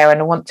team player, and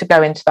I want to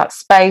go into that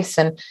space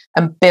and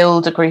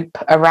build a group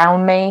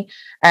around me.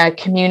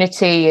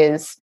 Community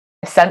is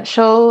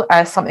essential,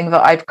 something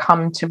that I've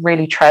come to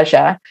really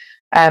treasure.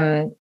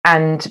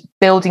 And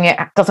building it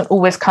doesn't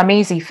always come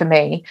easy for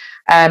me.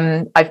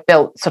 I've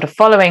built sort of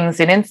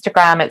followings in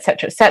Instagram, et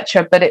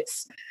cetera,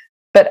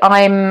 but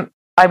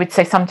I would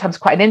say sometimes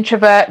quite an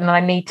introvert, and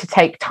I need to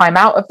take time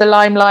out of the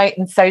limelight.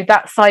 And so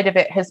that side of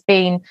it has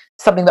been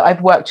something that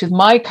I've worked with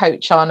my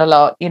coach on a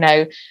lot,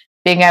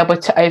 being able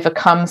to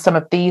overcome some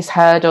of these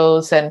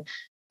hurdles. And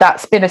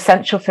that's been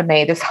essential for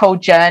me. This whole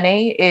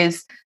journey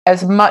is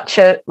as much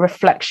a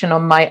reflection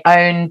on my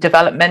own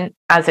development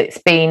as it's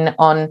been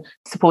on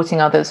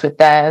supporting others with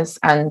theirs,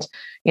 and,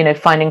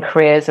 finding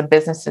careers and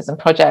businesses and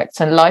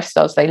projects and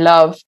lifestyles they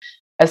love.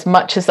 As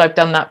much as I've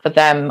done that for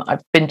them,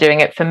 I've been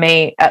doing it for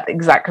me at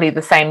exactly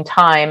the same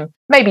time,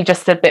 maybe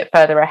just a bit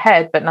further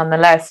ahead, but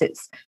nonetheless,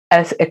 it's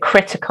as a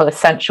critical,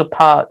 essential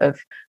part of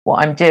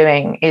what I'm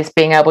doing is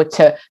being able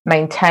to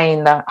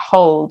maintain that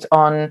hold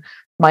on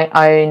my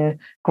own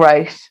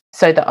growth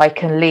so that I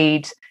can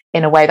lead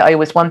in a way that I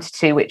always wanted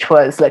to, which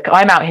was, look,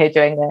 I'm out here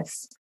doing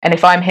this. And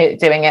if I'm here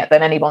doing it,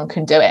 then anyone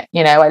can do it.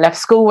 I left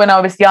school when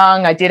I was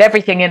young. I did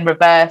everything in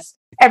reverse.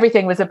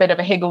 Everything was a bit of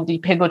a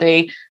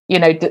higgledy-piggledy,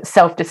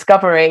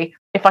 self-discovery.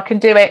 If I can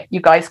do it, you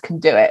guys can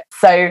do it.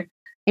 So,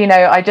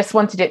 I just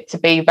wanted it to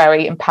be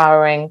very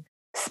empowering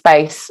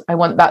space. I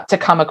want that to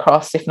come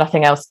across, if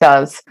nothing else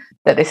does,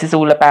 that this is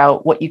all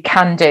about what you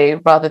can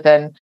do rather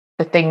than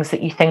the things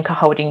that you think are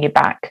holding you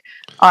back.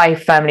 I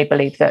firmly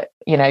believe that,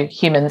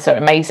 humans are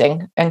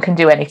amazing and can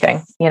do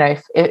anything.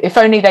 If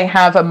only they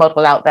have a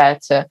model out there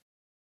to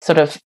sort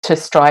of to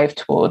strive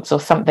towards, or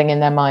something in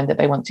their mind that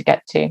they want to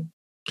get to.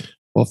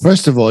 Well,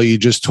 first of all, you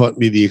just taught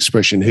me the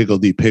expression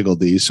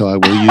higgledy-piggledy, so I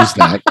will use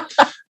that.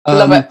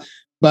 Love it.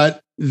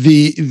 But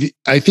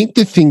I think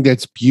the thing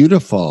that's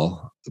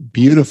beautiful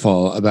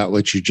about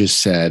what you just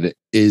said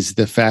is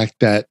the fact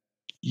that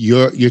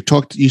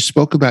you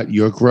spoke about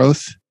your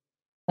growth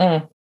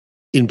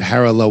in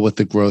parallel with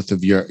the growth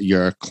of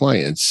your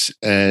clients,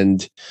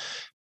 and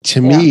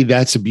to me,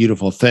 that's a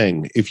beautiful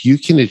thing. If you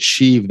can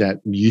achieve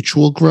that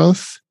mutual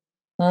growth.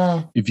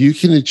 If you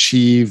can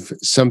achieve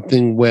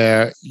something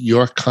where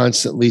you're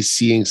constantly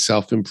seeing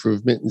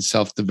self-improvement and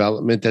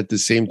self-development at the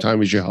same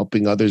time as you're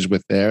helping others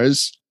with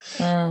theirs,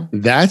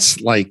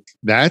 that's like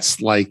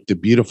the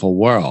beautiful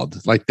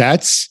world. Like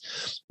that's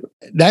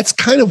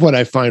kind of what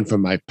I find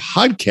from my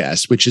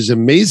podcast, which is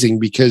amazing,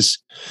 because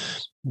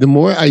the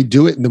more I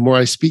do it and the more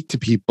I speak to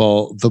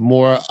people, the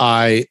more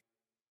I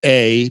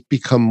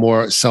become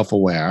more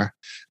self-aware.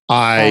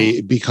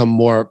 I become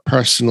more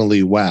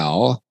personally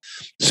well.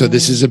 So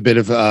this is a bit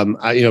of,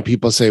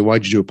 people say,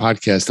 why'd you do a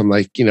podcast? I'm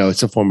like,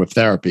 it's a form of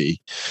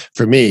therapy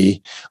for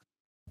me.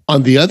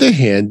 On the other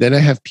hand, then I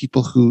have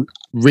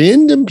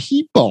random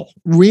people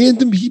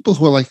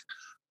who are like,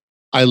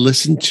 I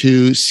listened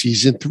to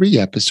season 3,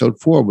 episode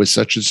 4 with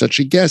such and such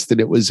a guest,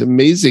 and it was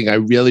amazing. I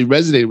really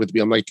resonated with me.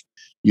 I'm like,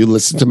 you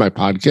listen to my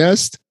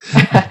podcast?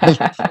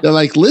 They're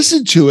like,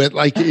 listen to it.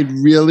 Like it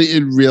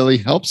really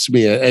helps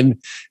me.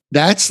 And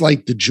that's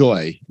like the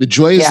joy. The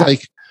joy is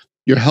like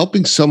you're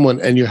helping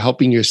someone and you're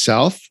helping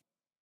yourself.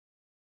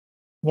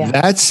 Yeah.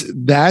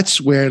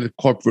 That's where the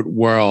corporate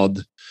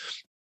world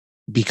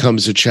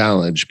becomes a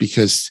challenge,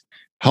 because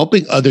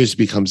helping others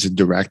becomes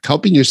indirect,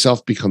 helping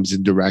yourself becomes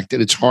indirect,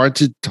 and it's hard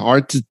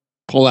to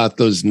pull out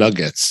those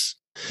nuggets.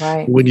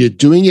 Right. When you're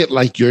doing it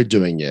like you're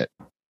doing it,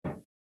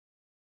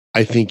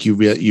 I think you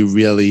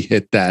really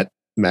hit the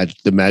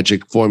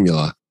magic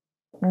formula.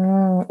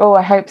 Oh,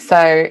 I hope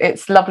so.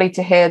 It's lovely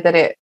to hear that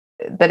it,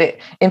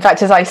 in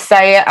fact, as I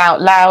say it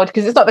out loud,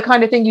 because it's not the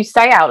kind of thing you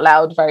say out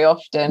loud very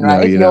often,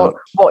 right?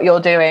 What you're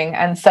doing.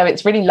 And so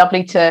it's really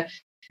lovely to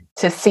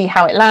see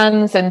how it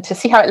lands, and to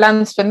see how it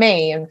lands for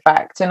me, in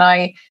fact. And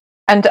I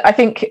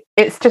think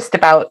it's just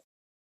about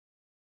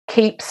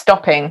keep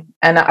stopping.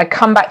 And I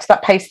come back to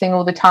that pace thing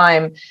all the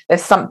time.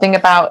 There's something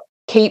about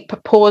keep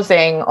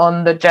pausing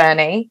on the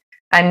journey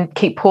and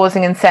keep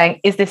pausing and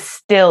saying, is this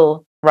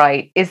still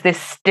right? Is this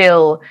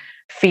still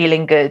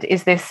feeling good?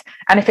 Is this,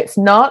 and if it's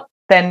not,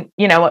 then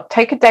you know what,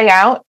 take a day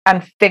out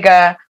and figure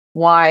out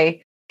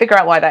why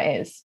that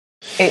is.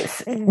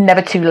 It's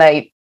never too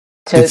late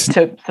to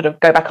sort of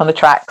go back on the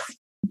tracks.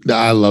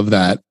 I love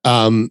that.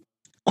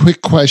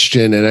 Quick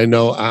question, and I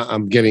know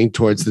I'm getting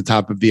towards the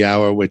top of the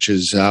hour, which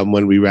is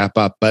when we wrap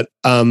up, but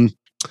I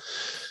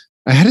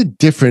had a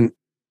different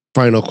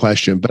final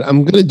question, but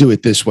I'm going to do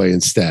it this way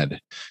instead.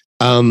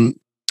 Can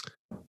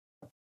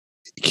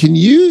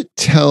you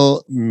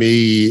tell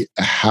me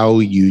how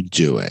you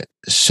do it?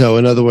 So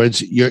in other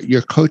words,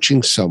 you're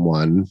coaching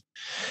someone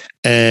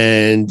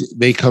and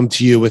they come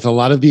to you with a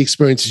lot of the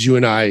experiences you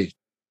and I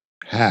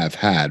have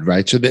had,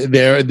 right? So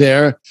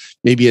they're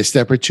maybe a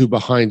step or two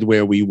behind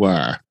where we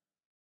were.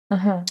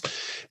 And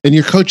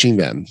you're coaching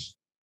them.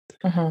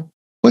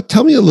 But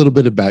tell me a little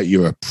bit about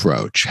your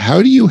approach.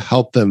 How do you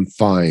help them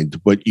find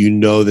what you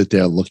know that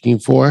they're looking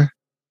for?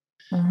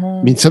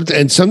 I mean,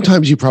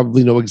 sometimes you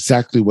probably know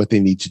exactly what they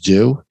need to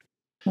do.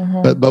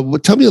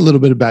 But tell me a little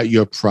bit about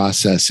your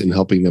process in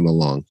helping them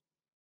along.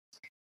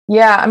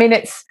 Yeah, I mean,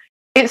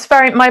 it's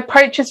very, my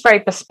approach is very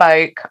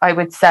bespoke, I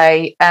would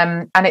say,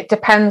 and it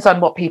depends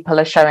on what people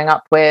are showing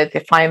up with.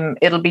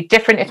 It'll be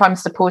different if I'm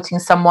supporting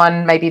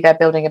someone, maybe they're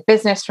building a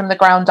business from the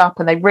ground up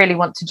and they really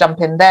want to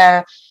jump in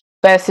there,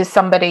 versus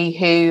somebody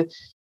who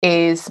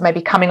is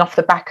maybe coming off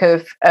the back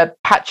of a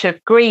patch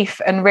of grief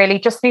and really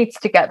just needs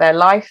to get their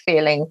life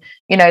feeling,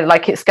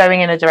 like it's going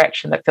in a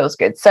direction that feels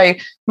good. So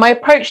my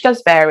approach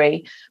does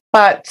vary,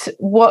 but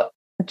what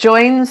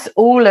joins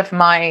all of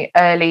my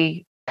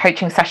early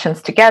coaching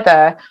sessions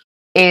together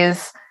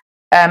is,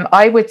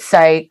 I would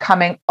say,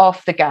 coming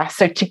off the gas.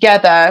 So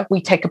together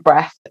we take a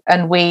breath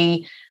and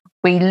we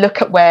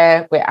look at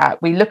where we're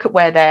at. We look at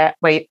where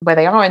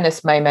they are in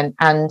this moment,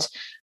 and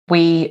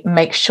we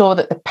make sure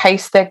that the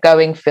pace they're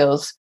going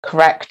feels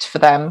correct for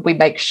them. We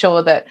make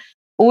sure that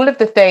all of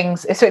the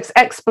things, so it's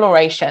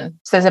exploration.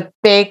 So there's a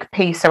big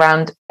piece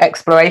around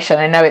exploration.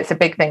 I know it's a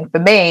big thing for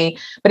me,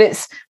 but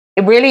it's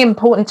really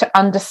important to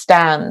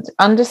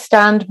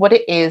understand what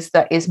it is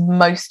that is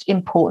most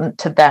important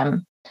to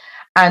them.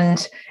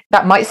 And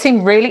that might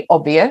seem really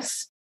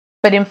obvious,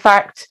 but in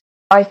fact,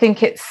 I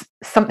think it's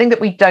something that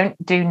we don't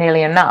do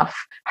nearly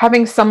enough.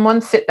 Having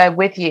someone sit there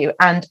with you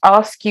and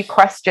ask you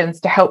questions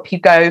to help you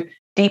go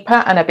deeper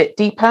and a bit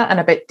deeper and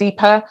a bit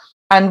deeper,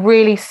 and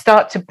really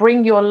start to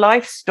bring your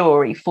life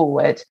story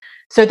forward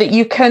so that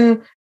you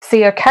can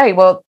see, okay,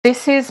 well,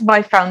 this is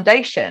my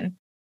foundation.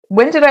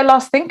 When did I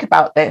last think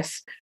about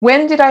this?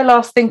 When did I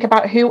last think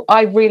about who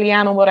I really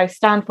am and what I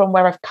stand for and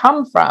where I've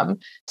come from,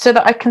 so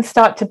that I can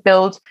start to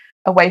build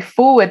a way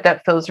forward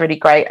that feels really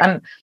great?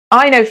 And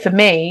I know for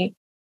me,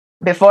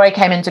 before I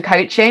came into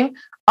coaching,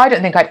 I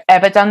don't think I'd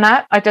ever done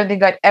that. I don't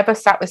think I'd ever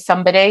sat with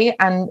somebody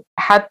and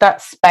had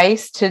that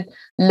space to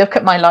look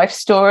at my life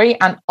story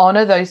and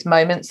honor those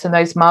moments and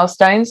those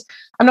milestones.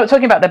 I'm not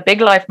talking about the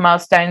big life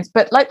milestones,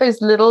 but like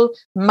those little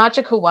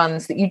magical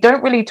ones that you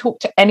don't really talk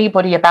to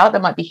anybody about,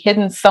 that might be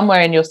hidden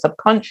somewhere in your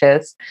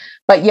subconscious.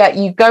 But yet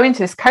you go into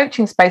this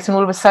coaching space and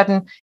all of a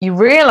sudden you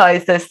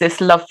realize there's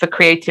this love for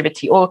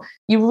creativity, or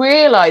you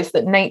realize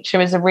that nature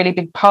is a really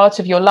big part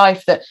of your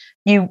life that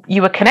you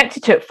were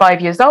connected to at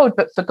 5 years old,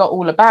 but forgot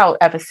all about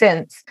ever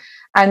since.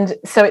 And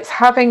so it's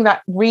having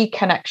that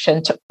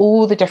reconnection to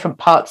all the different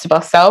parts of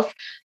ourselves.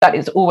 That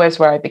is always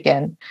where I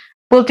begin.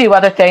 We'll do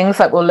other things,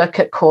 like we'll look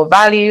at core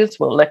values,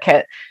 we'll look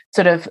at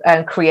sort of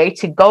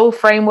creative goal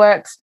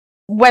frameworks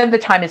when the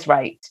time is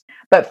right.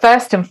 But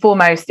first and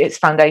foremost, it's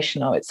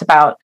foundational. It's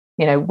about,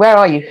 where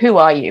are you? Who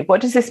are you?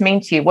 What does this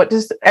mean to you? What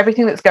does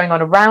everything that's going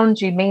on around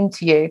you mean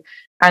to you?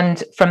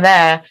 And from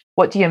there,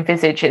 what do you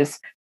envisage is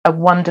a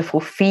wonderful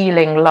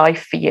feeling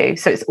life for you?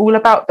 So it's all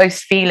about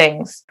those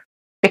feelings,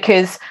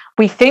 because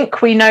we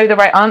think we know the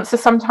right answer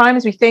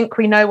sometimes. We think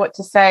we know what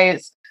to say.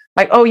 It's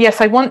like, oh, yes,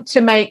 I want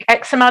to make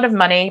X amount of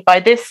money by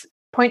this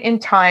point in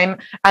time,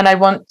 and I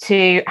want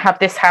to have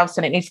this house,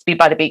 and it needs to be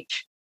by the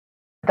beach.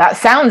 That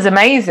sounds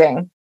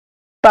amazing,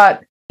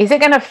 but is it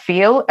going to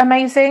feel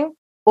amazing?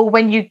 Or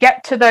when you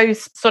get to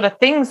those sort of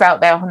things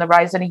out there on the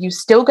horizon, are you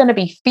still going to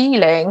be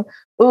feeling,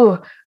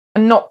 oh,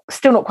 I'm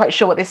still not quite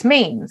sure what this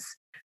means?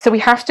 So we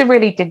have to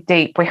really dig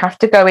deep. We have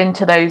to go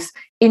into those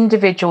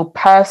individual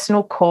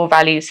personal core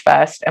values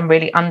first and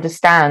really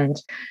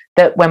understand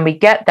that when we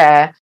get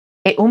there,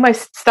 it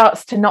almost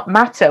starts to not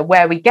matter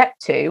where we get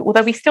to,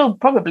 although we still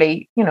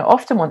probably,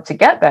 often want to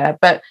get there.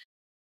 But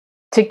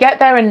to get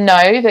there and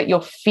know that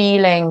you're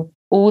feeling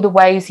all the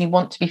ways you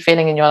want to be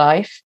feeling in your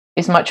life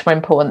is much more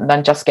important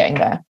than just getting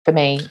there, for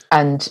me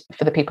and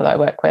for the people that I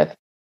work with.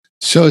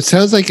 So it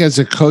sounds like as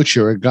a coach,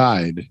 you're a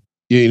guide.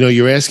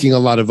 You're asking a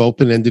lot of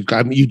open-ended.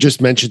 You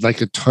just mentioned like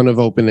a ton of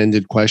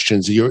open-ended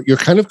questions. You're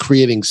kind of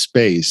creating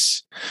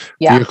space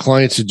for your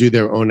clients to do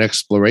their own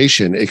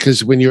exploration.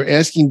 Because when you're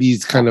asking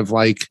these kind of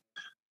like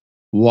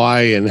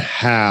why and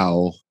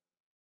how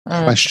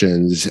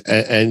questions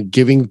and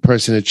giving the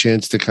person a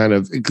chance to kind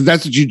of, because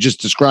that's what you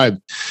just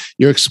described,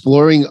 you're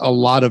exploring a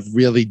lot of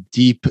really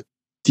deep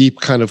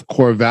kind of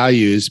core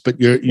values, but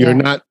you're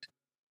not.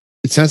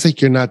 It sounds like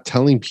you're not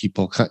telling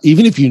people,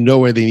 even if you know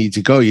where they need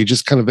to go, you're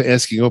just kind of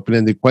asking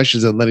open-ended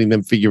questions and letting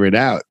them figure it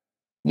out.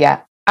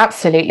 Yeah,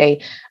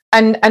 absolutely.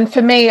 And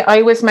for me,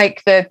 I always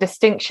make the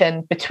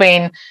distinction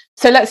between,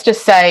 so let's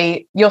just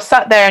say you're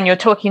sat there and you're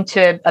talking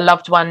to a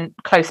loved one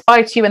close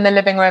by to you in the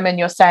living room, and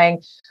you're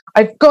saying,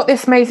 I've got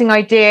this amazing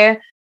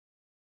idea.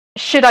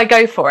 Should I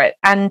go for it?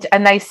 And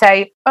they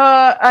say,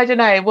 I don't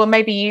know. Well,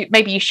 maybe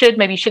you should,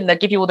 maybe you shouldn't. They'll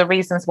give you all the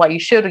reasons why you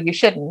should or you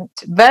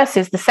shouldn't,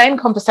 versus the same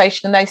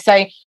conversation. And they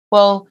say,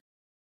 well,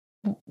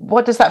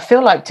 what does that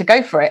feel like to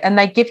go for it? And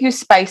they give you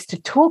space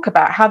to talk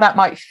about how that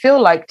might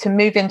feel like to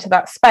move into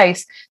that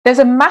space. There's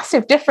a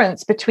massive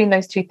difference between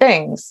those two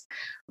things.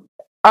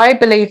 I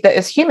believe that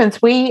as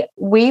humans, we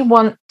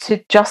want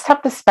to just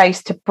have the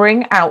space to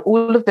bring out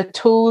all of the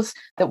tools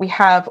that we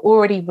have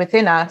already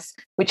within us,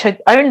 which are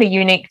only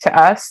unique to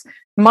us.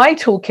 My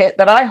toolkit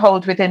that I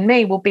hold within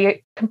me will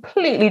be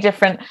completely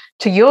different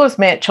to yours,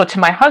 Mitch, or to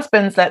my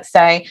husband's, let's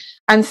say.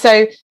 And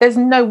so there's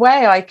no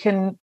way I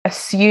can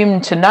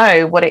assume to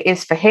know what it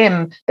is for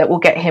him that will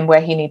get him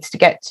where he needs to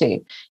get to.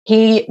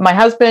 My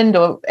husband,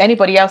 or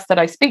anybody else that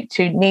I speak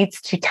to,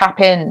 needs to tap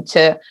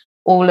into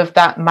all of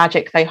that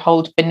magic they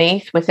hold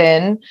beneath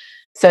within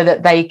so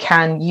that they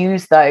can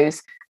use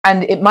those.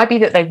 And it might be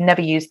that they've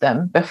never used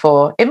them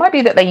before. It might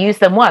be that they used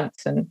them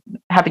once and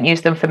haven't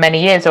used them for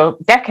many years or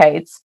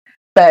decades.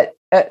 But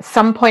at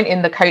some point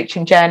in the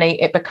coaching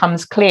journey, it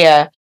becomes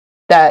clear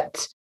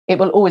that it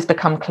will always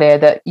become clear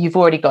that you've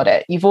already got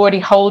it.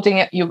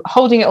 You're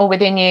holding it all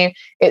within you.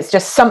 It's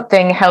just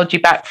something held you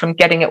back from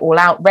getting it all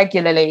out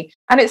regularly.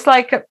 And it's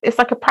like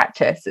a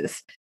practice.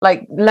 It's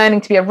like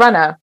learning to be a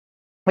runner,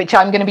 which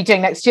I'm going to be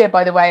doing next year,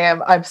 by the way.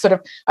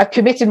 I've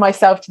committed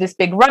myself to this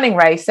big running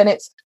race, and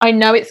I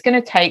know it's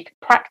going to take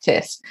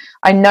practice.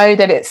 I know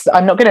that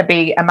I'm not going to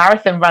be a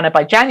marathon runner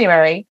by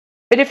January,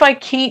 but if I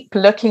keep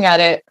looking at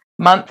it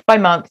month by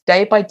month,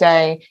 day by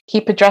day,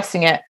 keep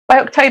addressing it, by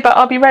October,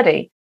 I'll be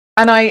ready.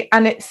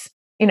 And it's,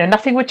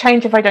 nothing would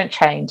change if I don't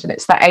change. And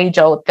it's that age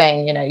old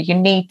thing, you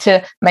need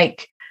to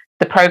make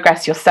the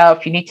progress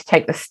yourself. You need to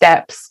take the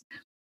steps,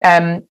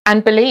 and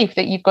believe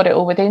that you've got it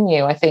all within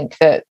you. I think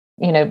that,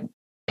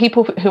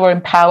 people who are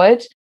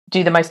empowered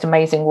do the most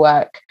amazing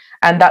work.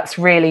 And that's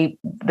really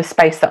the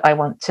space that I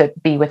want to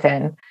be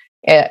within.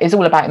 It's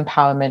all about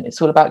empowerment. It's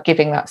all about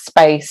giving that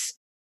space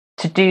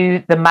to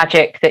do the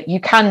magic that you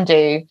can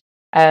do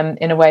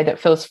in a way that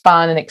feels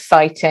fun and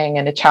exciting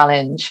and a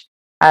challenge.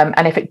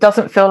 And if it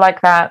doesn't feel like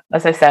that,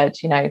 as I said,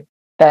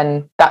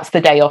 then that's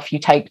the day off you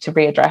take to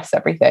readdress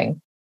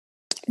everything.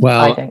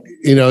 Well,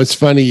 it's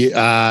funny,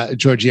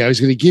 Georgie. I was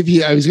going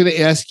to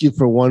ask you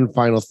for one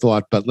final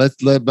thought, but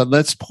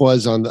let's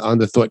pause on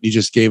the thought you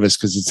just gave us,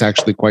 because it's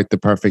actually quite the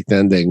perfect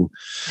ending.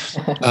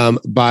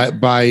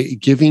 By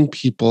giving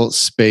people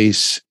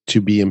space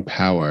to be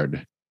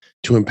empowered,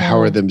 to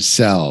empower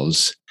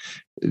themselves,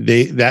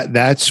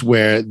 that's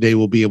where they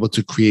will be able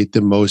to create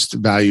the most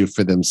value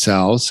for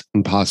themselves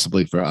and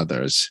possibly for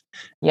others.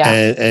 Yeah.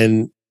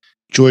 And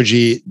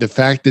Georgie, the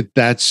fact that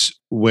that's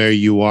where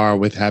you are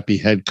with Happy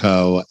Head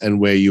Co. and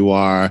where you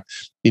are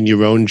in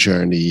your own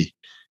journey,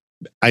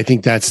 I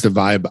think that's the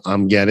vibe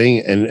I'm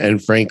getting.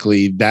 And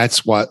frankly,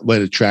 that's what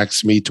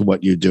attracts me to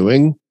what you're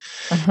doing,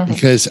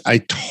 because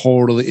it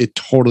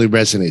totally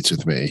resonates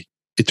with me.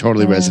 It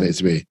totally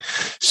resonates with me.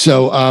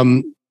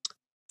 So,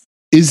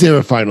 is there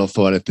a final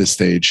thought at this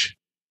stage?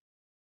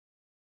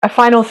 A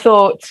final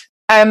thought.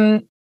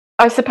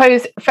 I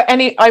suppose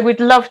I would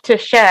love to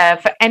share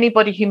for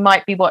anybody who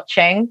might be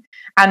watching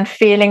and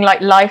feeling like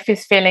life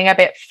is feeling a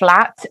bit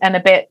flat and a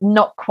bit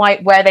not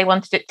quite where they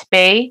wanted it to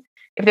be.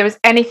 If there was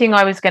anything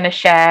I was going to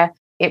share,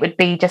 it would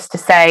be just to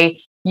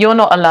say, you're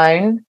not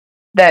alone,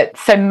 that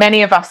so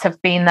many of us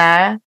have been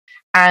there,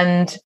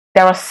 and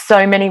there are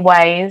so many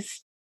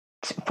ways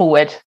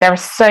forward. There are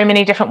so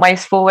many different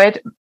ways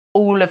forward,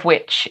 all of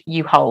which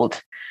you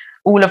hold,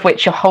 all of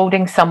which you're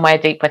holding somewhere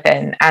deep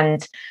within.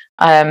 And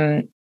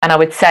I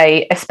would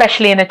say,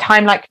 especially in a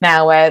time like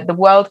now where the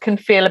world can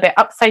feel a bit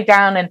upside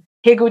down and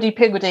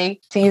higgledy-piggledy,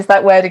 to use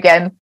that word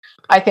again,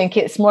 I think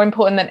it's more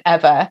important than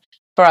ever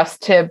for us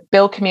to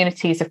build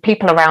communities of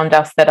people around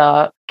us that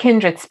are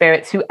kindred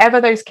spirits,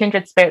 whoever those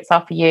kindred spirits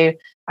are for you,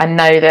 and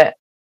know that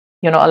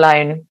you're not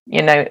alone.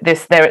 You know,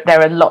 there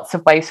are lots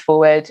of ways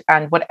forward,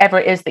 and whatever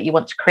it is that you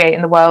want to create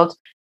in the world,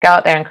 go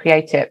out there and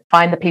create it.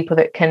 Find the people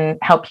that can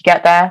help you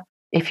get there.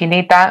 If you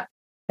need that,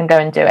 then go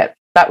and do it.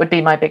 That would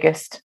be my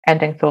biggest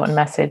ending thought and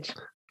message.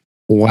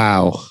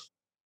 Wow.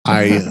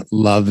 I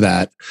love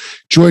that.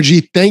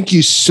 Georgie, thank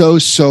you so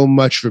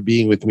much for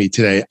being with me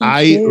today.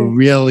 I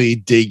really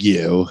dig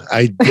you.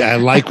 I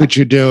like what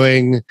you're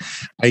doing.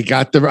 I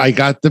got the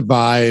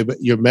vibe.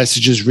 Your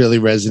messages really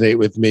resonate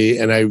with me,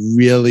 and I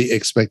really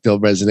expect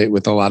they'll resonate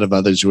with a lot of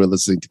others who are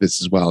listening to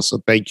this as well.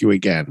 So thank you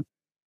again.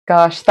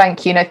 Gosh,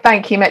 thank you. No,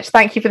 thank you, Mitch.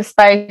 Thank you for the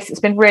space. It's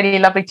been really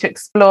lovely to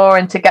explore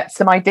and to get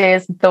some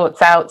ideas and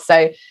thoughts out.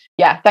 So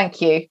yeah,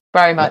 thank you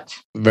very much.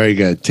 Very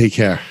good. Take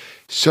care.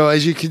 So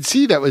as you can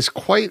see, that was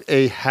quite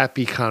a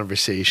happy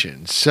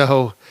conversation.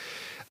 So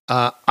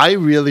what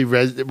really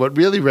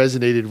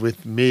resonated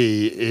with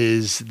me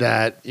is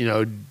that, you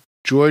know,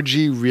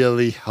 Georgie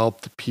really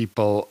helped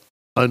people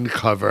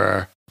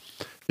uncover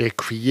their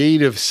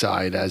creative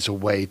side as a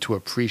way to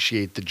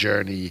appreciate the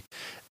journey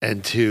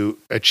and to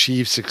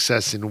achieve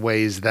success in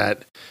ways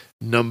that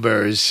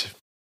numbers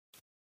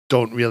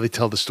don't really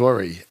tell the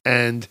story.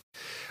 And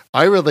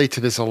I relate to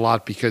this a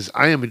lot because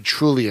I am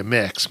truly a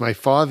mix. My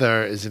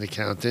father is an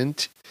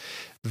accountant,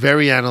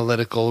 very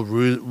analytical,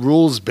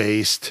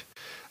 rules-based,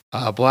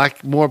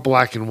 more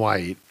black and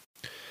white.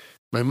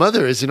 My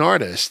mother is an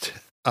artist,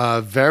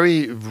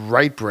 very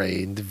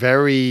right-brained,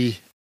 very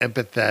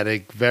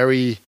empathetic,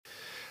 very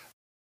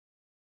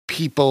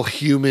people,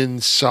 human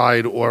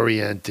side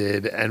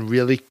oriented, and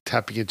really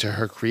tapping into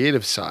her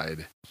creative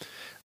side.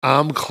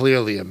 I'm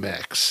clearly a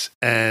mix.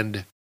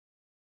 And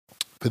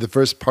for the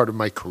first part of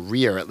my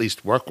career, at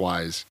least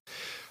work-wise,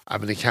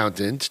 I'm an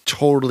accountant,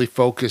 totally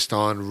focused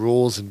on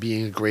rules and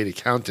being a great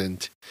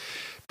accountant.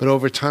 But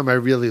over time, I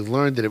really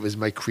learned that it was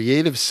my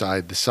creative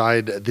side,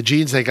 the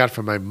genes I got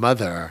from my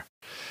mother,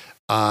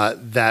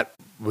 that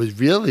was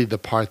really the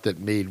part that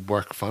made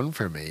work fun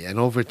for me. And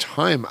over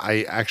time,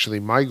 I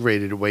actually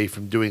migrated away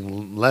from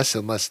doing less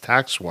and less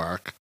tax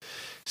work,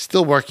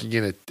 still working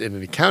in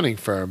an accounting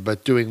firm,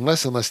 but doing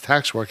less and less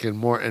tax work and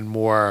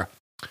more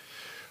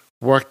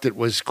work that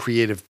was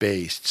creative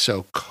based.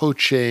 So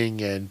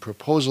coaching and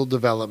proposal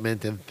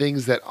development and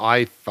things that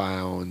I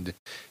found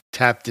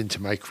tapped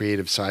into my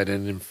creative side.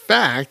 And in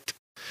fact,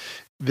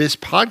 this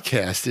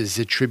podcast is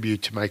a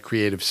tribute to my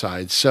creative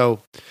side. So,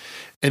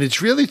 and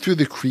it's really through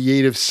the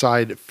creative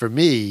side for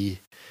me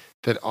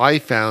that I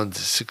found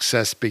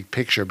success big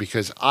picture,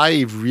 because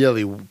I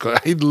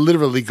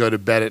literally go to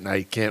bed at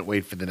night, can't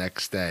wait for the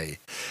next day.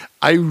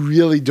 I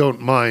really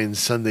don't mind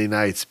Sunday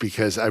nights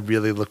because I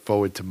really look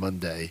forward to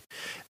Monday.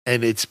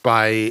 And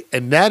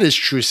that is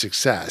true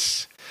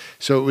success.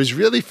 So it was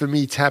really for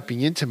me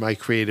tapping into my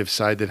creative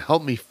side that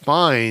helped me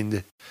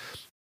find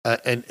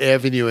an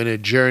avenue and a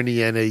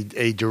journey and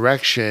a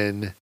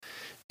direction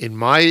in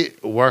my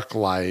work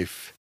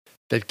life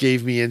that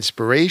gave me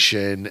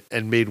inspiration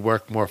and made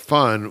work more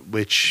fun,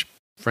 which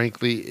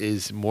frankly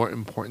is more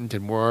important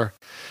and more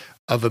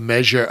of a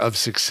measure of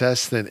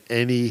success than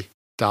any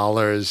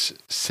dollars,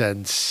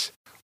 cents,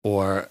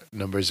 or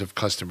numbers of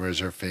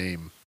customers or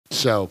fame.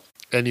 So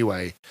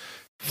anyway,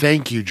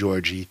 thank you,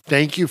 Georgie.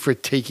 Thank you for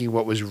taking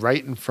what was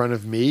right in front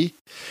of me,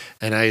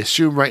 and I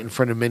assume right in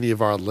front of many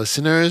of our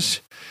listeners,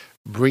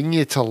 bringing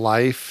it to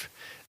life,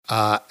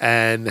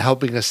 and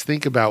helping us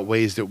think about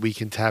ways that we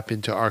can tap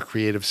into our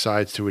creative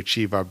sides to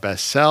achieve our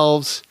best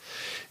selves.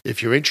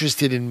 If you're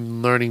interested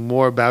in learning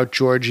more about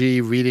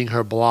Georgie, reading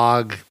her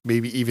blog,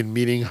 maybe even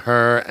meeting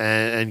her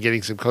and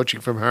getting some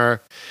coaching from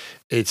her,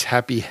 it's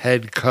Happy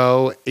Head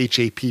Co.,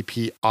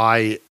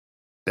 HAPPI.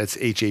 That's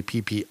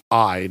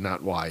HAPPI,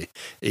 not Y.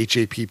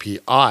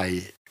 HAPPI,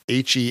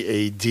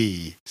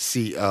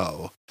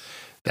 HEADCO.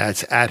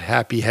 That's at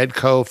Happy Head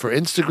Co. for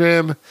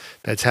Instagram.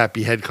 That's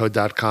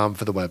happyheadco.com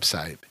for the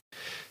website.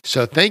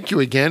 So thank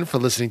you again for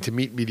listening to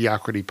Meet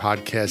Mediocrity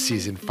Podcast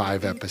Season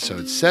 5,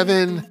 Episode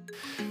 7.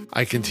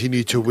 I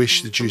continue to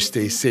wish that you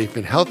stay safe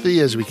and healthy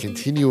as we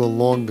continue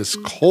along this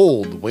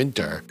cold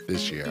winter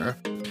this year.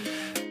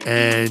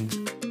 And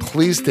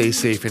please stay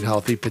safe and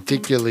healthy,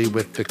 particularly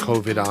with the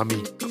COVID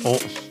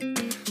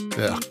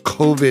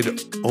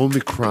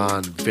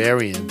Omicron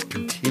variant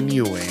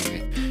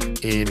continuing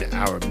in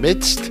our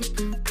midst.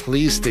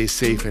 Please stay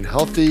safe and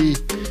healthy,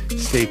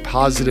 stay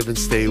positive and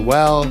stay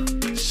well.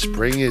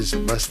 Spring is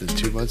less than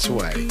 2 months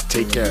away.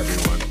 Take care,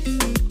 everyone.